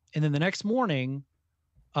 And then the next morning,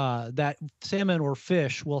 that salmon or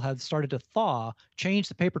fish will have started to thaw. Change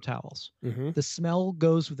the paper towels. Mm-hmm. The smell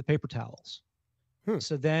goes with the paper towels.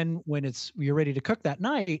 So then when you're ready to cook that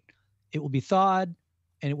night, it will be thawed,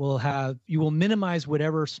 and you will minimize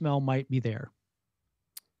whatever smell might be there.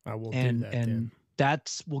 I will do that. And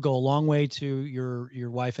that will go a long way to your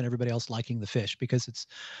wife and everybody else liking the fish, because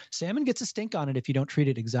salmon gets a stink on it if you don't treat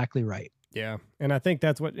it exactly right. Yeah. And I think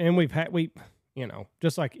that's what, and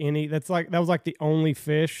just like that was like the only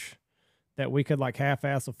fish that we could like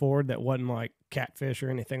half-ass afford that wasn't like catfish or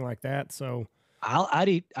anything like that. So I'd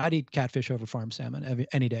eat catfish over farm salmon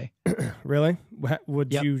any day. Really?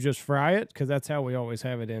 Would you just fry it? Because that's how we always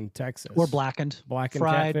have it in Texas. Or blackened. Fried,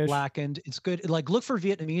 catfish. Blackened. It's good. Like, look for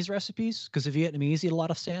Vietnamese recipes, because the Vietnamese eat a lot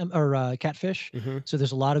of catfish. Mm-hmm. So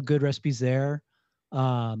there's a lot of good recipes there. If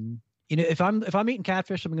I'm eating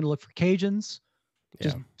catfish, I'm going to look for Cajuns,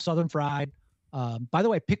 just southern fried. By the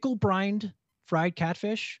way, pickle brined fried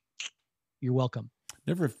catfish, you're welcome.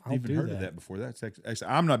 Never even heard of that before. That's actually,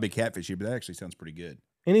 I'm not a big catfish eater, but that actually sounds pretty good.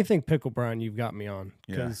 Anything pickle brine, you've got me on,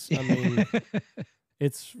 because I mean,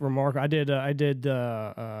 it's remarkable. I did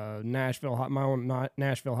Nashville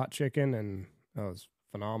hot chicken, and that was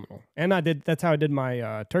phenomenal. And that's how I did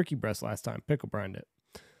my turkey breast last time. Pickle brined it.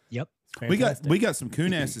 Yep. We got some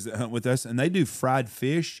coon asses that hunt with us, and they do fried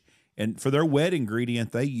fish, and for their wet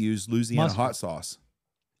ingredient they use Louisiana hot sauce.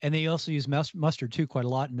 And they also use mustard too, quite a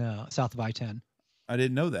lot in south of I-10. I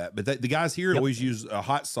didn't know that, but the guys here always use a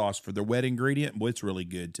hot sauce for their wet ingredient. Boy, it's really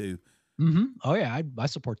good too. Mm-hmm. Oh yeah, I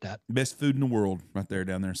support that. Best food in the world, right there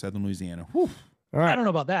down there in southern Louisiana. Whew. All right. I don't know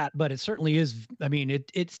about that, but it certainly is. I mean, it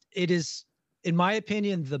is, in my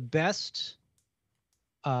opinion, the best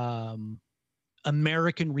American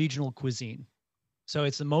regional cuisine. So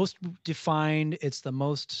it's the most defined, it's the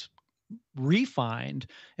most refined,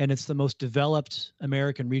 and it's the most developed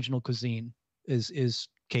American regional cuisine is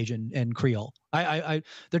Cajun and Creole.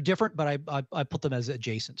 They're different, but I put them as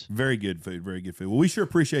adjacent. Very good food. Very good food. Well, we sure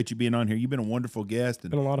appreciate you being on here. You've been a wonderful guest.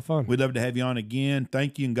 And been a lot of fun. We'd love to have you on again.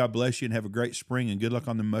 Thank you, and God bless you, and have a great spring, and good luck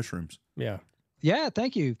on the mushrooms. Yeah. Yeah,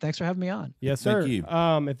 thank you. Thanks for having me on. Yes, sir. Thank you.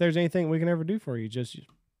 If there's anything we can ever do for you, just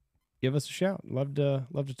give us a shout. Love to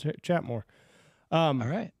chat more. All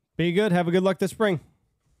right. Be good. Have a good luck this spring.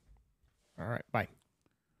 All right. Bye.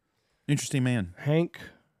 Interesting man. Hank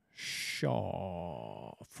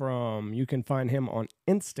Shaw you can find him on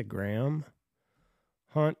Instagram.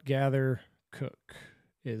 Hunt, Gather, Cook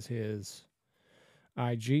is his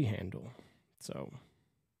IG handle. So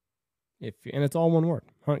and it's all one word,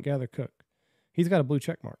 Hunt, Gather, Cook. He's got a blue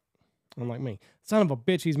check mark, unlike me. Son of a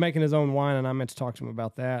bitch, he's making his own wine, and I meant to talk to him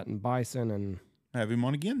about that, and bison, and have him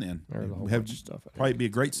on again then. There's a whole bunch of stuff. Probably be a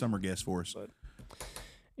great summer guest for us.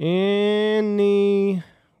 Anyway,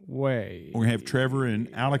 we're gonna have Trevor and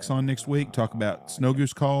Alex on next week, talk about snow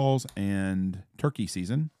goose calls and turkey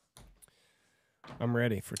season. I'm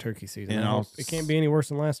ready for turkey season. And it can't be any worse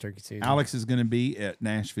than last turkey season. Alex is going to be at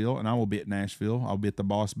Nashville, and I will be at Nashville. I'll be at the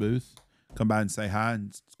Boss booth. Come by and say hi,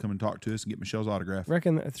 and come and talk to us and get Michelle's autograph.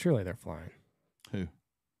 Surely they're flying. Who?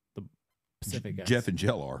 The Pacific guys. Jeff and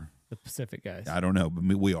Jill are. The Pacific guys. I don't know, but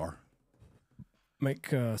we are.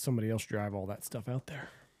 Make somebody else drive all that stuff out there.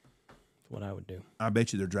 That's what I would do. I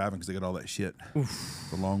bet you they're driving because they got all that shit. Oof.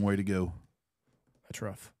 It's a long way to go. That's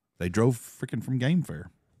rough. They drove freaking from Game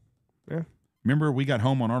Fair. Yeah. Remember, we got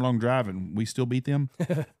home on our long drive and we still beat them?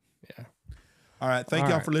 Yeah. All right. Thank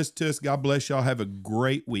y'all for listening to us. God bless y'all. Have a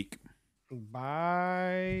great week.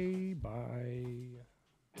 Bye.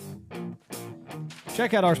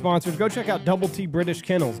 Check out our sponsors. Go check out Double T British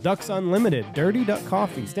Kennels, Ducks Unlimited, Dirty Duck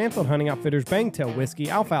Coffee, Stanfield Hunting Outfitters, Bangtail Whiskey,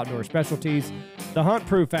 Alpha Outdoor Specialties, the Hunt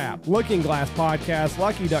Proof app, Looking Glass Podcast,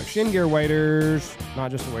 Lucky Duck Shin Gear Waders,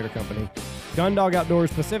 not just a wader company, Gun Dog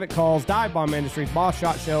Outdoors, Pacific Calls, Dive Bomb Industries, Boss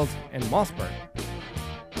Shot Shells, and Mossberg.